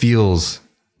 and it feels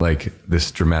like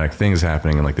this dramatic thing is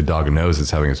happening, and like the dog knows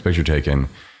it's having its picture taken.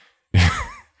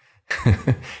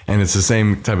 And it's the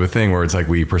same type of thing where it's like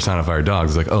we personify our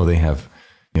dogs. It's like, oh, they have,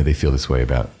 they feel this way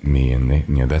about me, and they,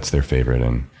 that's their favorite,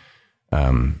 and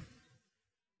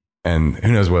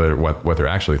who knows what they're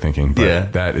actually thinking,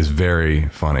 but that is very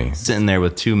funny. Sitting there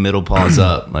with two middle paws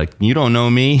up, like, you don't know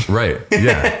me. Right.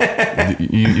 Yeah.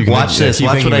 you can watch this.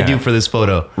 Watch what I do for this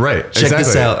photo. Right. Check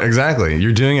this out. Exactly.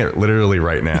 You're doing it literally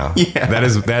right now. Yeah.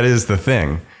 That is the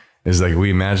thing, is like we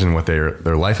imagine what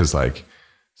their life is like.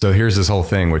 So here's this whole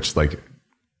thing, which like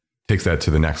takes that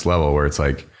to the next level, where it's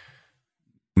like,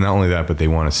 not only that, but they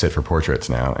want to sit for portraits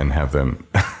now and have them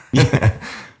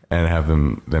and have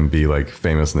them be like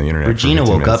famous on the internet. Regina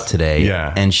woke up today,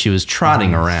 and she was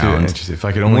trotting around. If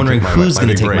I could only wondering who's going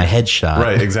to take my headshot.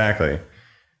 Right, exactly.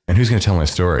 And who's going to tell my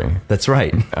story? That's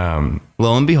right.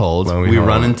 Lo and behold, we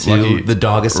run into the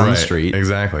doggist on the street.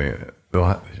 Exactly.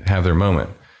 They'll have their moment.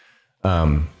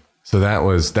 So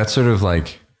that's sort of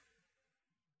like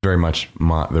very much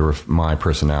my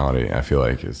personality. I feel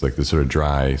like it's like this sort of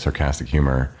dry, sarcastic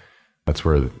humor. That's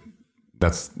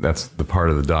the part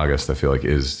of the doggist I feel like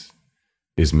is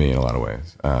me in a lot of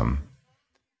ways.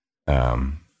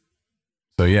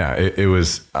 So yeah,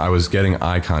 I was getting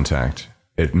eye contact.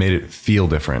 It made it feel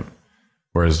different.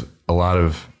 Whereas a lot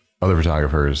of other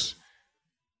photographers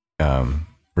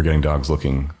were getting dogs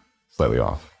looking slightly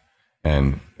off,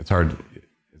 and it's hard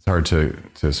to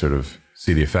sort of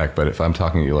see the effect. But if I'm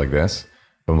talking to you like this,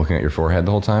 if I'm looking at your forehead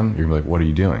the whole time, you're gonna be like, what are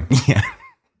you doing? Yeah.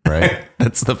 Right.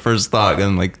 That's the first thought.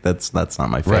 And like, that's not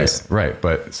my face. Right.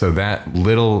 But so that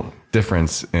little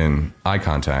difference in eye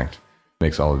contact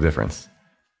makes all the difference.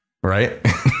 Right.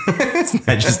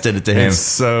 I just did it to him. It's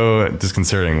so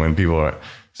disconcerting when people are,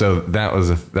 so that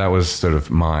was sort of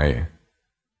my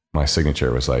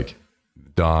signature, was like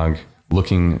dog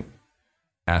looking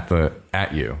at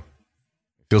you.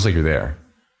 It feels like you're there.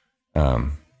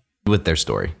 With their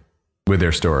story,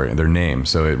 their name.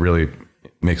 So it really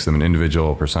makes them an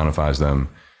individual, personifies them.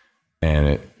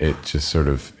 And it just sort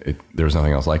of, there was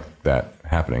nothing else like that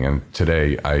happening. And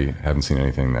today I haven't seen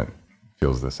anything that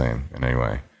feels the same in any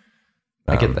way.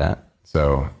 I get that.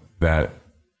 So that,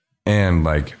 and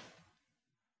like,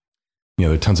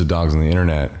 there are tons of dogs on the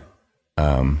internet.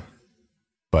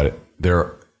 But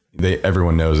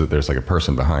everyone knows that there's like a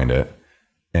person behind it,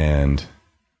 and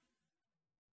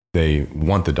they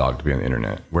want the dog to be on the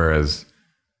internet, whereas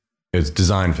it's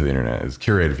designed for the internet, it's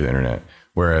curated for the internet.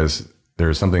 Whereas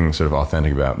there's something sort of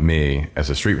authentic about me as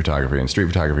a street photographer and street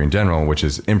photography in general, which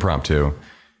is impromptu.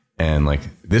 And like,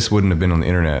 this wouldn't have been on the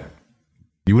internet.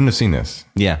 You wouldn't have seen this.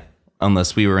 Yeah.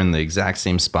 Unless we were in the exact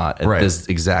same spot at this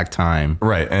exact time.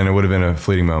 Right. And it would have been a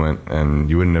fleeting moment, and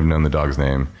you wouldn't have known the dog's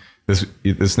name.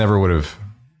 This never would have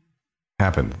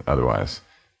happened otherwise.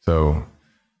 So,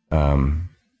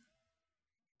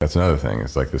 that's another thing.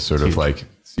 It's like this sort of like,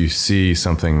 you see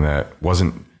something that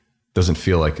doesn't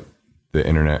feel like the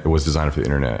internet, it was designed for the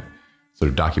internet, sort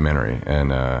of documentary,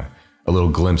 and a little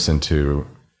glimpse into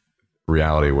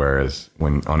reality. Whereas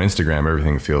when on Instagram,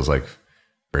 everything feels like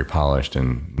very polished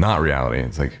and not reality.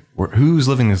 It's like, who's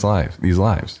living these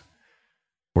lives?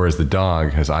 Whereas the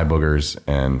dog has eye boogers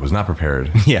and was not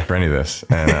prepared for any of this.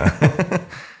 And,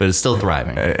 but it's still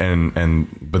thriving.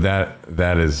 But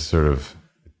that is sort of,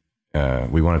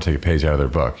 we want to take a page out of their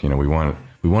book. We want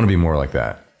to be more like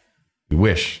that. We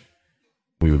wish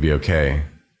we would be okay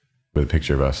with a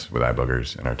picture of us with eye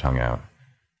boogers and our tongue out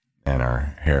and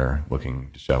our hair looking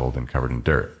disheveled and covered in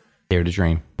dirt. Dare to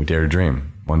dream. We dare to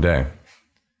dream one day.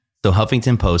 So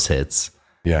Huffington Post hits.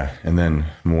 Yeah, and then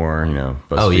more,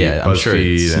 BuzzFeed, I'm sure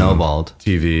it snowballed.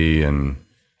 TV and.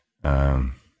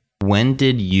 When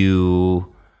did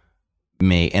you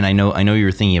make? And I know you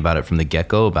were thinking about it from the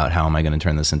get-go about how am I going to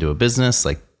turn this into a business?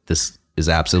 Like, this is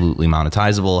absolutely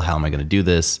monetizable. How am I going to do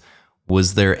this?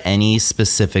 Was there any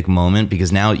specific moment?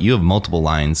 Because now you have multiple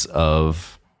lines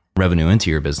of revenue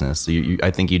into your business. So I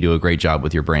think you do a great job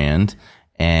with your brand,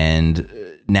 and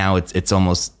now it's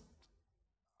almost.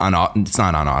 It's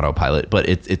not on autopilot, but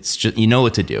it's just,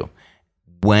 what to do.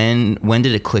 When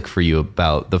did it click for you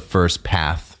about the first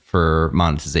path for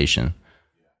monetization?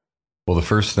 Well, the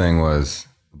first thing was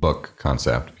the book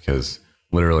concept, because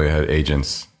literally I had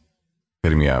agents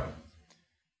hitting me up.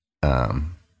 So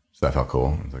that felt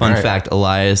cool. Like, Fun fact,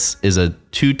 Elias is a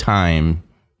 2-time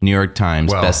New York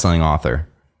Times bestselling author.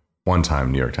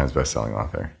 1-time New York Times bestselling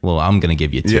author. Well, I'm going to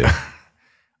give you 2. Yeah.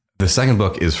 The second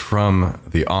book is from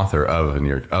the author of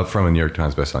from a New York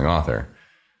Times bestselling author,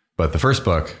 but the first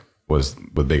book was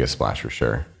the biggest splash for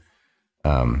sure.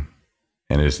 And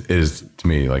it is to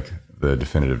me like the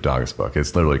definitive Doggist book.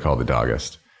 It's literally called The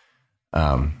Doggist.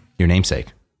 Your namesake.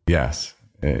 Yes,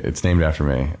 it's named after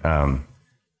me. And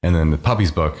then the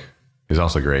Puppies book is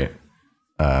also great,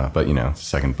 but it's the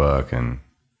second book and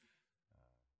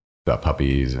about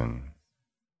puppies, and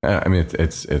I mean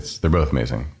it's they're both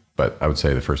amazing. But I would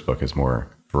say the first book is more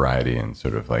variety and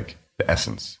sort of like the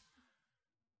essence.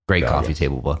 Great coffee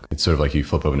table book. It's sort of like you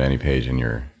flip open any page and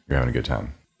you're having a good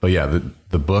time. But yeah,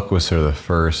 the book was sort of the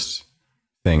first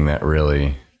thing that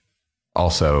really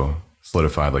also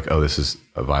solidified like, oh, this is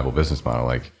a viable business model.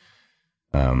 Like,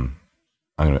 I'm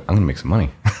gonna make some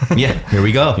money. Yeah, here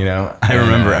we go. I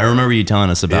remember you telling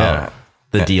us about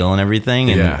the deal and everything,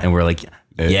 and we're like,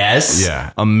 yes,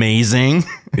 amazing.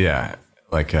 Yeah.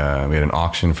 Like, we had an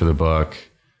auction for the book,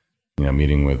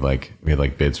 meeting with we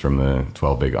had bids from the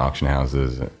 12 big auction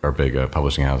houses or big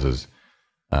publishing houses.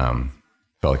 Felt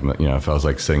like, it felt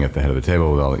like sitting at the head of the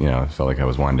table with all, it felt like I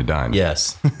was wine to dine.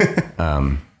 Yes.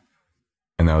 And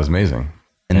that was amazing.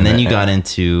 And then you got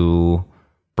into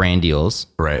brand deals.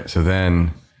 Right. So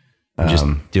then, just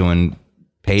doing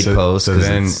paid posts. So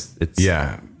then, it's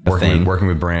working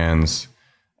with brands,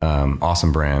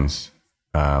 awesome brands,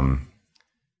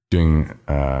 doing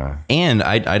and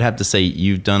I'd have to say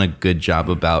you've done a good job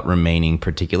about remaining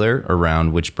particular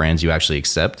around which brands you actually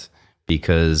accept,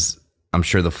 because I'm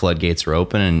sure the floodgates are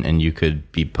open and you could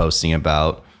be posting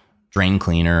about drain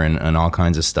cleaner and all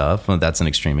kinds of stuff. Well, that's an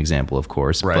extreme example, of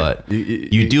course, right. But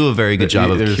you do a very good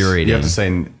job of curating. You have to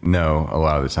say no a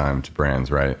lot of the time to brands,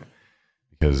 right?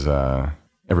 Because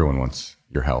everyone wants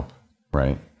your help,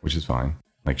 right? Which is fine.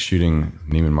 like shooting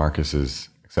Neiman Marcus's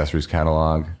accessories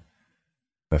catalog.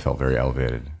 That felt very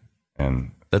elevated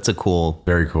and That's a cool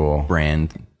very cool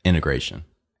brand integration.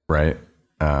 right?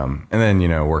 And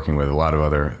then, working with a lot of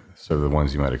other sort of the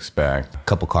ones you might expect. A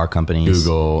couple car companies.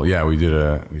 Google, yeah, we did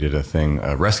a thing,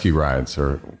 rescue rides,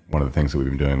 or one of the things that we've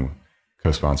been doing,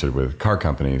 co-sponsored with car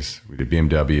companies. We did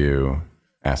BMW,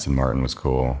 Aston Martin was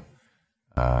cool,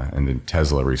 and then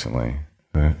Tesla recently.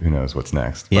 Who knows what's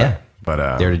next? Yeah,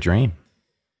 but dare to dream.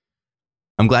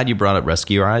 I'm glad you brought up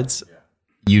rescue rides.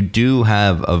 You do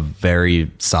have a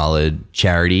very solid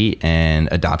charity and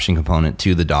adoption component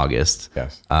to the Doggist.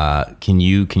 Yes. Can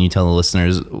you tell the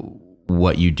listeners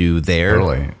what you do there?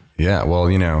 Totally. Yeah. Well,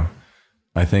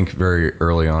 I think very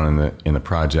early on in the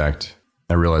project,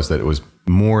 I realized that it was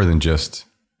more than just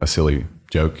a silly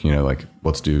joke. Like,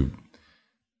 let's do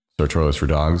search toilets for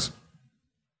dogs.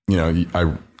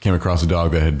 I came across a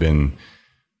dog that had been,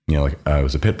 it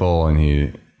was a pit bull, and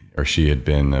he or she had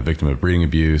been a victim of breeding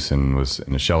abuse and was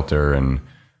in a shelter. And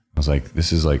I was like,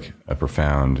 this is like a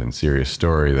profound and serious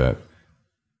story that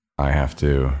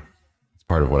it's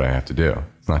part of what I have to do.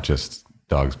 It's not just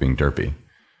dogs being derpy.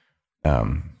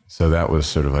 So that was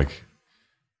sort of like,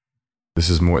 this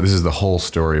is the whole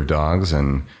story of dogs.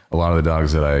 And a lot of the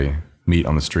dogs that I meet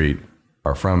on the street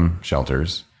are from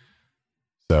shelters.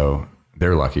 So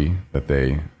they're lucky that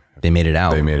they made it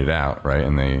out. They made it out, right?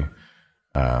 And they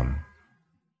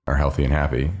are healthy and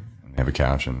happy, and they have a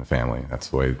couch and a family. That's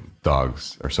the way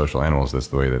dogs are social animals. That's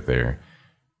the way that they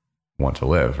want to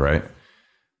live, right?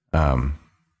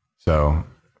 So,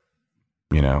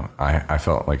 I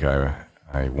felt like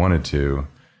I wanted to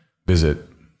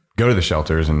go to the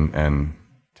shelters and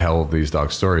tell these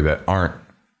dogs' story that aren't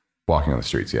walking on the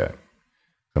streets yet.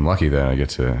 I'm lucky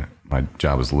that my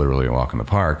job is literally a walk in the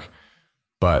park,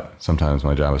 but sometimes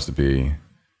my job is to be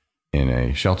in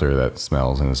a shelter that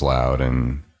smells and is loud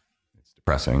and it's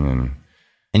depressing.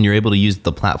 And you're able to use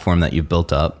the platform that you've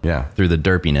built up through the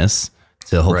derpiness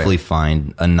to hopefully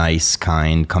find a nice,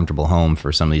 kind, comfortable home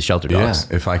for some of these shelter dogs.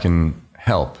 Yeah, if I can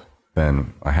help,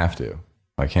 then I have to. If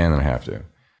I can, then I have to.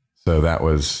 So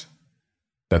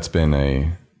that's been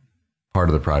a part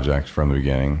of the project from the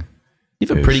beginning. You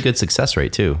have a pretty good success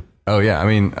rate too. Oh yeah.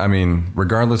 I mean,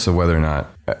 regardless of whether or not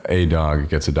a dog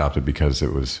gets adopted because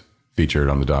it was featured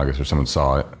on the Doggist or someone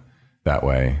saw it that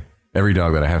way, every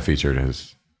dog that I have featured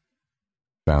has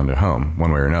found a home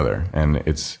one way or another. And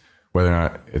it's whether or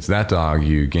not it's that dog,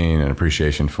 you gain an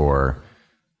appreciation for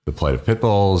the plight of pit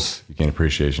bulls. You gain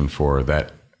appreciation for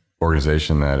that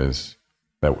organization that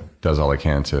does all they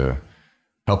can to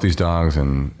help these dogs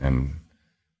and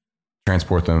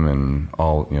transport them and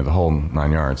all, the whole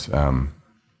 9 yards.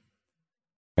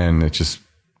 And it's just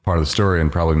part of the story and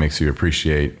probably makes you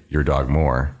appreciate your dog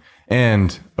more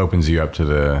and opens you up to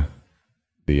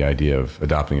the idea of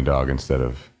adopting a dog instead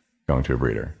of going to a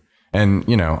breeder. And,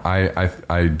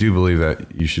 I do believe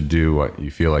that you should do what you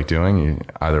feel like doing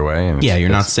either way. And you're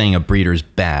not saying a breeder's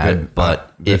bad,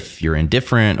 but if you're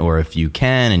indifferent or if you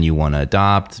can and you want to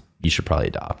adopt, you should probably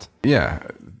adopt. Yeah.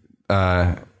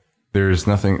 There's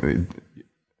nothing,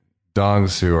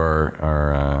 dogs who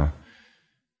are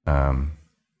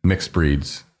mixed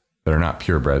breeds that are not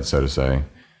purebred, so to say,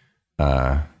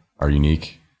 are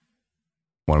unique,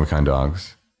 one-of-a-kind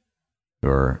dogs who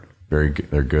are very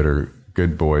good. They're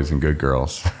good boys and good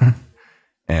girls.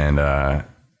 and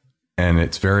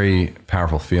it's very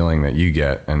powerful feeling that you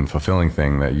get and fulfilling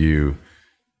thing that you're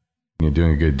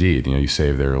doing a good deed. You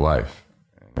save their life.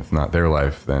 If not their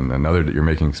life, then you're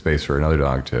making space for another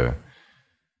dog to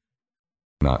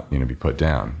not, be put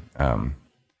down.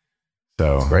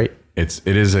 So great. It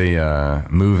is a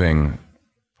moving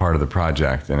part of the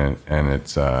project, and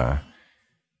it's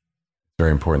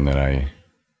very important that I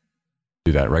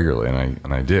do that regularly,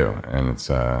 and I do, and it's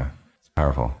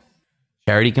powerful.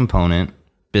 Charity component,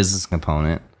 business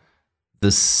component.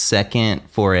 The second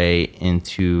foray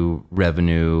into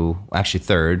revenue, actually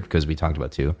third, because we talked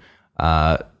about two.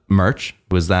 Merch,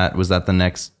 was that the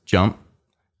next jump?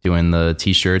 Doing the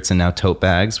t-shirts and now tote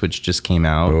bags, which just came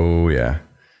out. Oh yeah.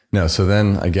 No, so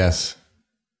then I guess a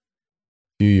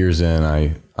few years in,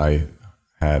 I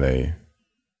had a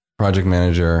project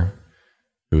manager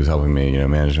who was helping me,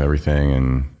 manage everything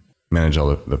and manage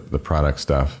all the product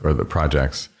stuff or the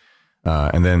projects.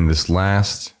 And then this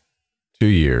last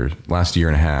year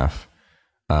and a half,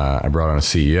 I brought on a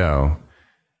CEO,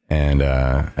 and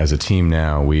as a team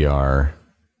now, we are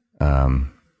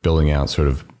building out sort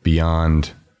of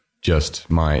beyond just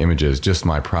my images, just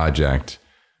my project.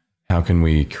 How can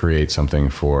we create something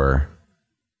for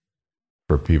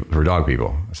people, for dog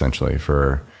people, essentially,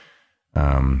 for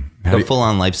a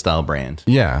full-on lifestyle brand?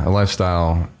 Yeah, a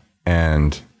lifestyle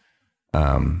And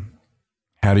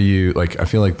how do you, like, I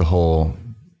feel like the whole,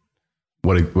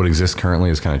 what exists currently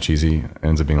is kind of cheesy. It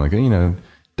ends up being like,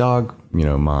 dog,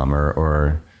 mom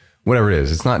or whatever it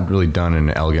is. It's not really done in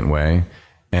an elegant way.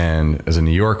 And as a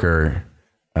New Yorker,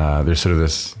 there's sort of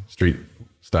this street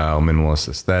style minimalist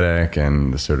aesthetic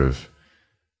and the sort of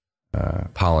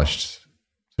polished,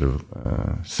 sort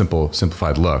of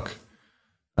simplified look.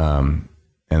 And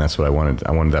that's what I wanted.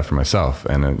 I wanted that for myself.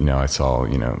 And, I saw,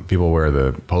 people wear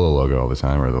the Polo logo all the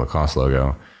time or the Lacoste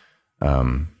logo.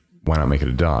 Why not make it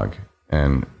a dog?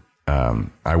 And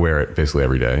I wear it basically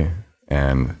every day.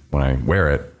 And when I wear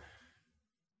it,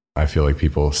 I feel like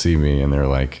people see me and they're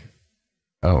like,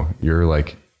 oh, you're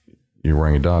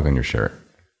wearing a dog on your shirt.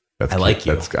 I like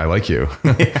you. I like you.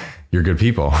 You're good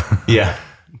people. Yeah.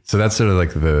 So that's sort of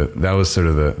like that was sort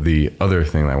of the other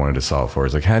thing that I wanted to solve for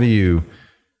is like, how do you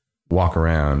walk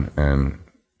around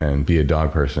and be a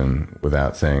dog person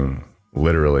without saying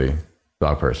literally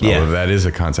dog person? Yeah. Although that is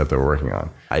a concept that we're working on.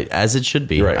 As it should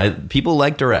be. Right. People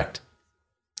like direct.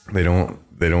 They don't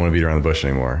want to beat around the bush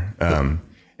anymore.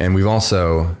 And we've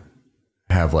also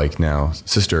have like now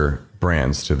sister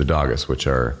brands to the Doggist, which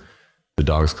are the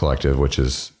Dogs Collective, which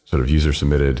is sort of user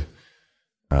submitted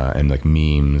and like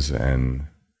memes and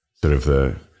sort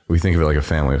of we think of it like a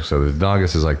family. So the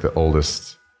Doggist is like the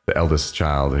eldest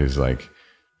child who's like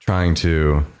trying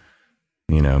to,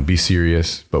 be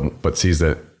serious, but sees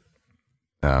that,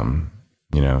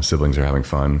 siblings are having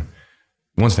fun,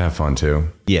 wants to have fun too.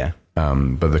 Yeah.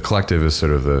 But the collective is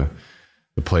sort of the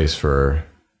place for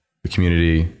the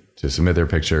community to submit their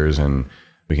pictures, and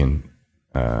we can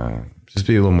just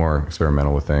be a little more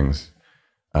experimental with things.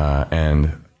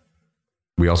 And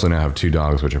we also now have 2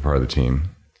 dogs, which are part of the team.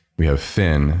 We have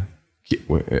Finn.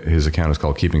 His account is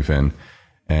called Keeping Finn.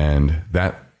 And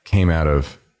that came out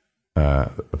of a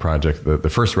project, the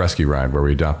first rescue ride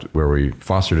where we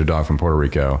fostered a dog from Puerto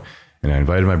Rico. And I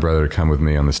invited my brother to come with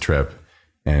me on this trip.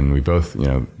 And we both,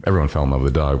 everyone fell in love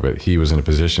with the dog, but he was in a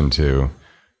position to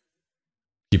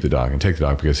keep the dog and take the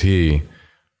dog because he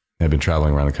had been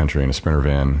traveling around the country in a Sprinter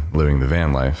van, living the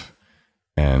van life.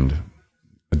 And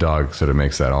the dog sort of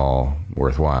makes that all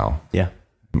worthwhile. Yeah.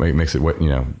 Makes it,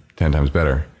 10 times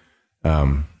better.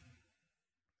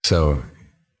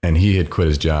 And he had quit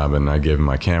his job and I gave him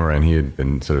my camera and he had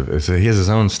been he has his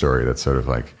own story that's sort of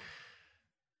like,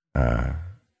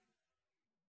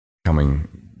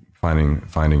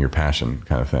 finding your passion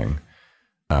kind of thing.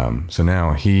 So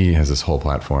now he has this whole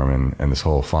platform and this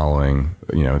whole following,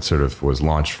 it sort of was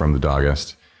launched from the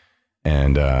Doggist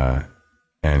and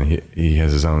he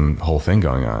has his own whole thing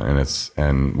going on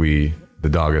the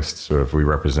Doggist sort of, we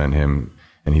represent him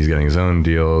and he's getting his own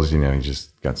deals. He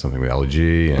just got something with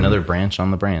LG and another branch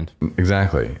on the brand.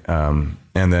 Exactly. And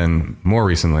then more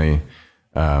recently,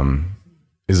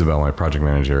 Isabel, my project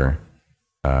manager,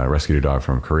 rescued a dog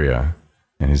from Korea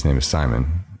and his name is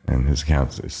Simon and his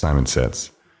account is Simon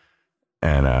Sits.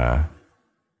 And,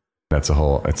 it's a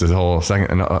whole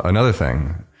second, another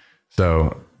thing.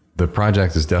 So the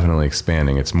project is definitely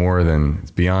expanding. It's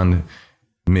beyond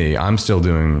me. I'm still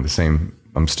doing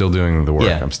the work.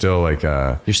 Yeah. I'm still like,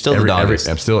 you're still the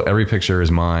Doggist. Every picture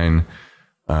is mine.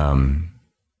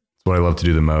 It's what I love to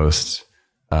do the most.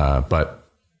 But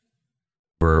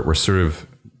we're sort of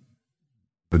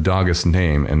the Doggist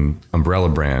name and umbrella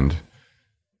brand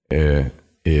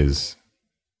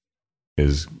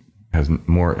has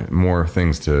more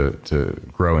things to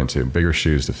grow into, bigger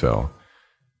shoes to fill.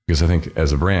 Because I think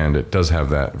as a brand, it does have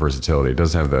that versatility. It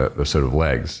does have the sort of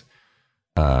legs.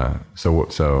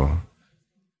 So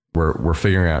we're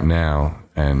figuring out now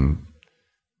and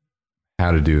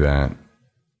how to do that.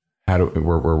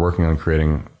 We're working on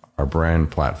creating our brand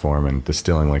platform and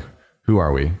distilling like, who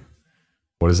are we?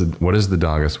 What is the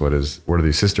Doggist? What are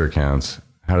these sister accounts?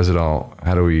 How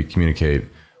do we communicate?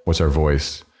 What's our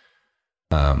voice?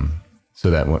 So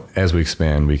that as we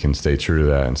expand, we can stay true to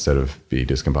that instead of be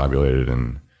discombobulated.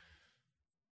 And,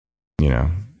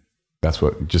 that's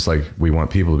just like we want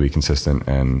people to be consistent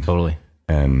and totally,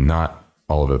 and not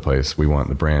all over the place. We want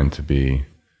the brand to be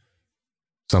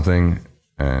something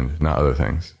and not other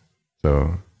things.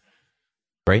 So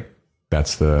great. That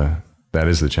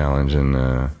is the challenge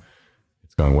and,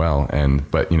 it's going well.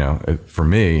 But for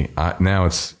me, I'm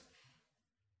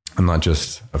not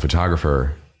just a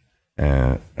photographer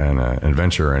and an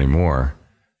adventurer anymore.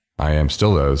 I am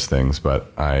still those things,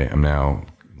 but I am now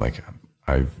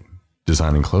I'm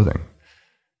designing clothing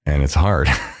and it's hard.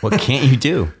 What can't you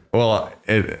do? Well,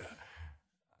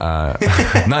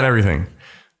 not everything,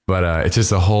 but it's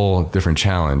just a whole different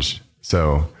challenge.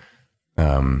 So,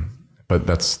 but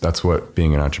that's what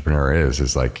being an entrepreneur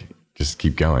is like just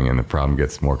keep going, and the problem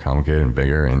gets more complicated and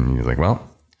bigger, and you're like, well,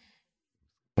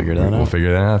 we'll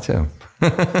figure that out too.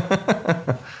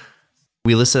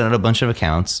 We listed out a bunch of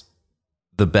accounts.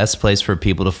 The best place for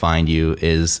people to find you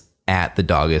is at The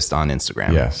Doggist on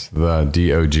Instagram. Yes, the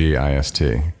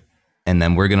DOGIST. And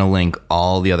then we're going to link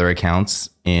all the other accounts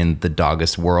in the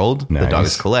Doggist world, Nice. the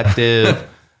Doggist Collective,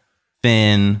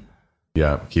 Finn.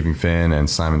 Yeah, Keeping Finn and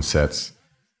Simon Sitz.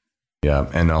 Yeah,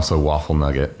 and also Waffle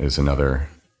Nugget is another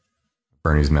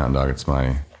Bernie's Mountain Dog. It's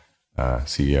my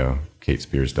CEO, Kate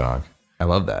Spears' dog. I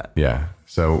love that. Yeah,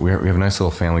 so we have a nice little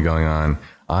family going on.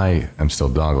 I am still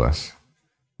dogless,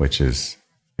 which is,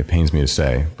 it pains me to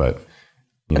say, but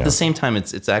At the same time,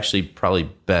 it's actually probably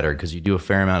better because you do a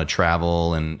fair amount of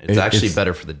travel, and it's actually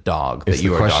better for the dog that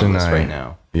you are dogless right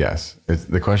now. Yes, it's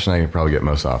the question I probably get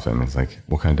most often. Is like,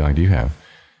 what kind of dog do you have?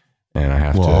 And I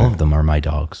have to. All of them are my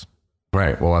dogs.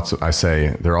 Right. Well, that's what I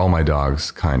say. They're all my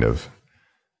dogs, kind of.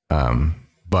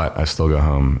 But I still go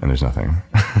home and there's nothing.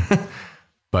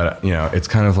 But it's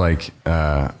kind of like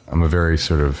I'm a very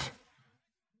sort of.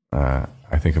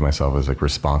 I think of myself as like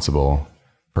responsible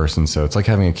person. So it's like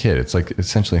having a kid. It's like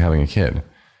essentially having a kid.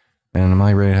 And am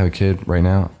I ready to have a kid right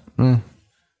now?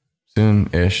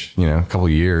 Soon-ish, a couple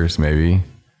years maybe.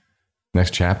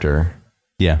 Next chapter.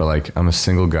 Yeah. But like I'm a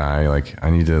single guy. Like I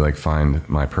need to like find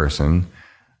my person.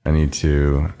 I need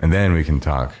to, and then we can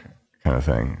talk kind of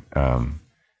thing. I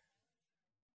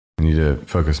need to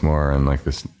focus more on like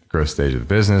this growth stage of the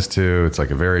business too. It's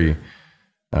like a very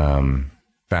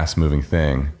fast moving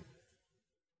thing.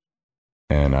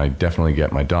 And I definitely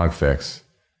get my dog fix.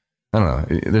 I don't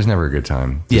know. There's never a good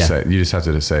time to say. You just have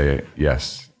to say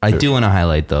yes. I do want to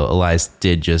highlight though, Elias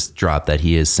did just drop that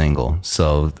he is single.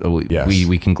 So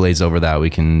we can glaze over that. We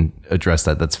can address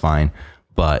that. That's fine.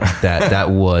 But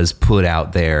that was put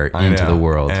out there into the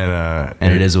world.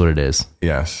 And it is what it is.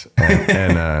 Yes.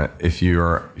 And if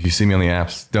you see me on the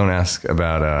apps, don't ask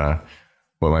about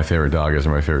what my favorite dog is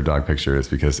or my favorite dog picture is,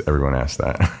 because everyone asks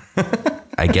that.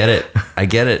 I get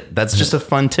it. That's just a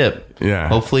fun tip. Yeah.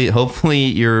 Hopefully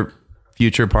your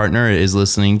future partner is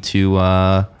listening to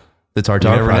the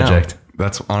Tartar Project. Know.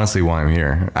 That's honestly why I'm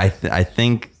here. I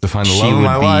think to find the love of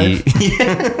my life.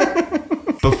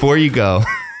 Before you go,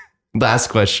 last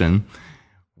question.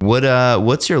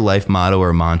 What's your life motto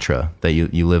or mantra that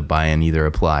you live by and either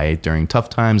apply during tough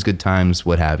times, good times,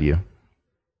 what have you?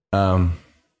 I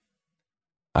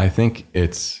think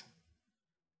it's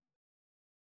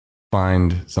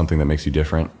find something that makes you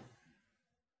different.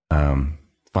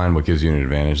 Find what gives you an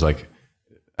advantage. Like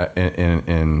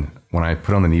in when I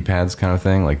put on the knee pads kind of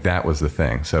thing, like that was the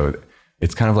thing. So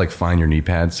it's kind of like find your knee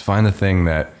pads, find the thing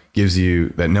that gives you,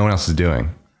 that no one else is doing.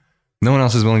 No one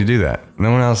else is willing to do that.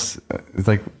 No one else, it's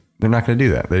like, they're not going to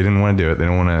do that. They didn't want to do it. They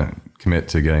don't want to commit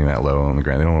to getting that low on the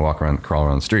ground. They don't want to crawl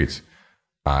around the streets.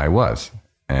 I was,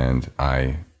 and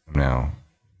I am now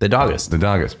the doggist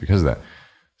because of that.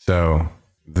 So,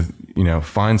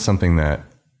 find something that.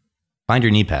 Find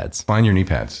your knee pads. Find your knee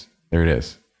pads. There it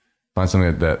is. Find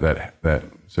something that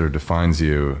sort of defines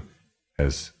you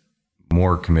as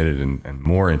more committed and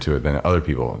more into it than other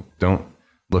people. Don't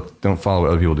follow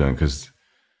what other people are doing, because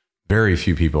very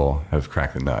few people have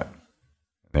cracked the nut.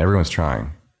 And everyone's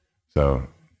trying. So,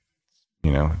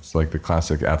 it's like the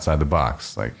classic outside the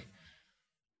box. Like,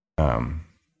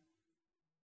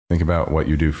 think about what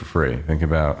you do for free. Think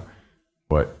about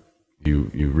what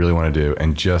you really want to do,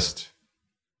 and just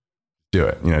do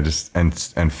it.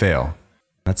 And fail.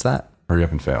 That's that. Hurry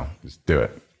up and fail. Just do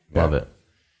it. Love it.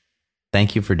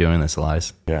 Thank you for doing this,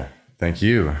 Elias. Yeah. Thank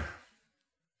you,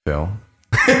 Phil.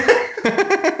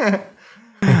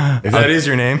 If that is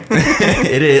your name.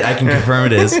 It is. I can confirm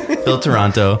it is. Phil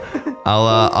Toronto.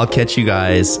 I'll catch you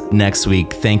guys next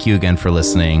week. Thank you again for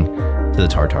listening to the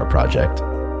Tartar Project.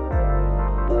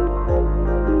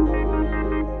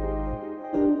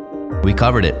 We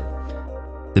covered it.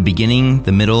 The beginning,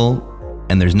 the middle,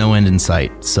 and there's no end in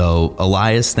sight. So,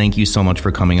 Elias, thank you so much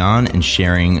for coming on and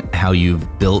sharing how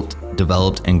you've built,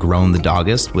 developed, and grown the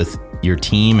Doggist with your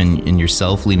team and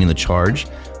yourself leading the charge.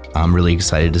 I'm really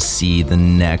excited to see the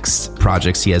next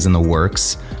projects he has in the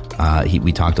works.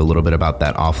 We talked a little bit about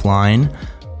that offline,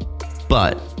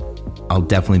 but I'll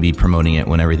definitely be promoting it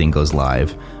when everything goes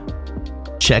live.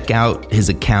 Check out his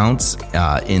accounts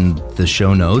in the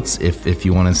show notes if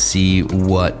you want to see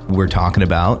what we're talking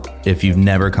about. If you've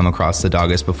never come across the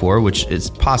Doggist before, which is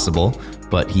possible,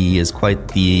 but he is quite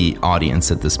the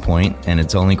audience at this point, and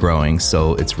it's only growing,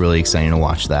 so it's really exciting to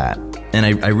watch that. And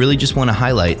I really just want to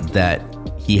highlight that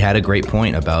he had a great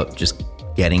point about just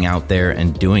getting out there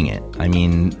and doing it. I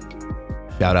mean,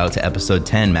 shout out to episode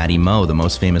 10, Matty Mo, the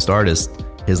most famous artist.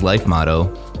 His life motto,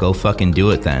 go fucking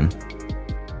do it then.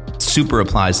 super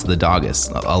applies to the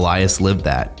Doggist. Elias lived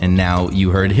that. And now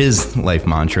you heard his life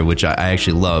mantra, which I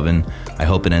actually love. And I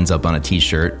hope it ends up on a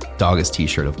t-shirt, Doggist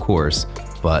t-shirt, of course.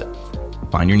 But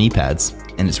find your knee pads.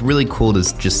 And it's really cool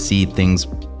to just see things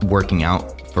working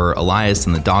out for Elias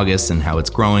and the Doggist and how it's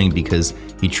growing, because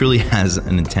he truly has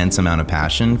an intense amount of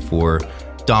passion for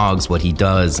dogs, what he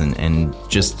does, and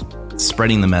just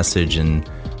spreading the message. And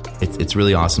it's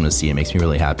really awesome to see. It makes me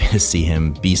really happy to see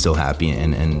him be so happy.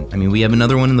 And I mean, we have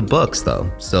another one in the books though.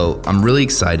 So I'm really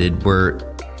excited. We're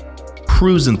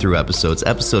cruising through episodes,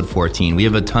 episode 14. We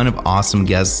have a ton of awesome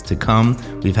guests to come.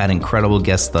 We've had incredible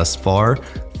guests thus far.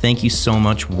 Thank you so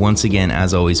much once again,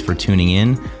 as always, for tuning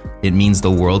in. It means the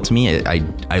world to me.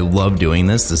 I love doing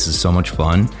this. This is so much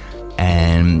fun.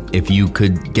 And if you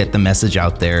could get the message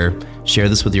out there, share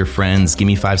this with your friends, give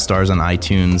me 5 stars on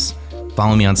iTunes,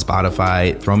 follow me on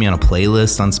Spotify, throw me on a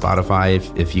playlist on Spotify.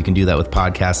 If you can do that with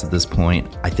podcasts at this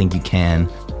point, I think you can.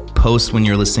 Post when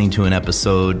you're listening to an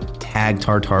episode, tag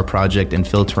Tartar Project and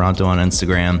Phil Toronto on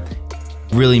Instagram.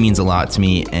 Really means a lot to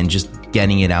me, and just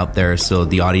getting it out there so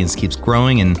the audience keeps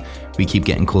growing and we keep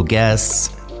getting cool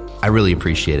guests. I really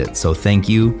appreciate it. So thank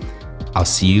you. I'll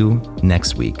see you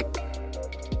next week.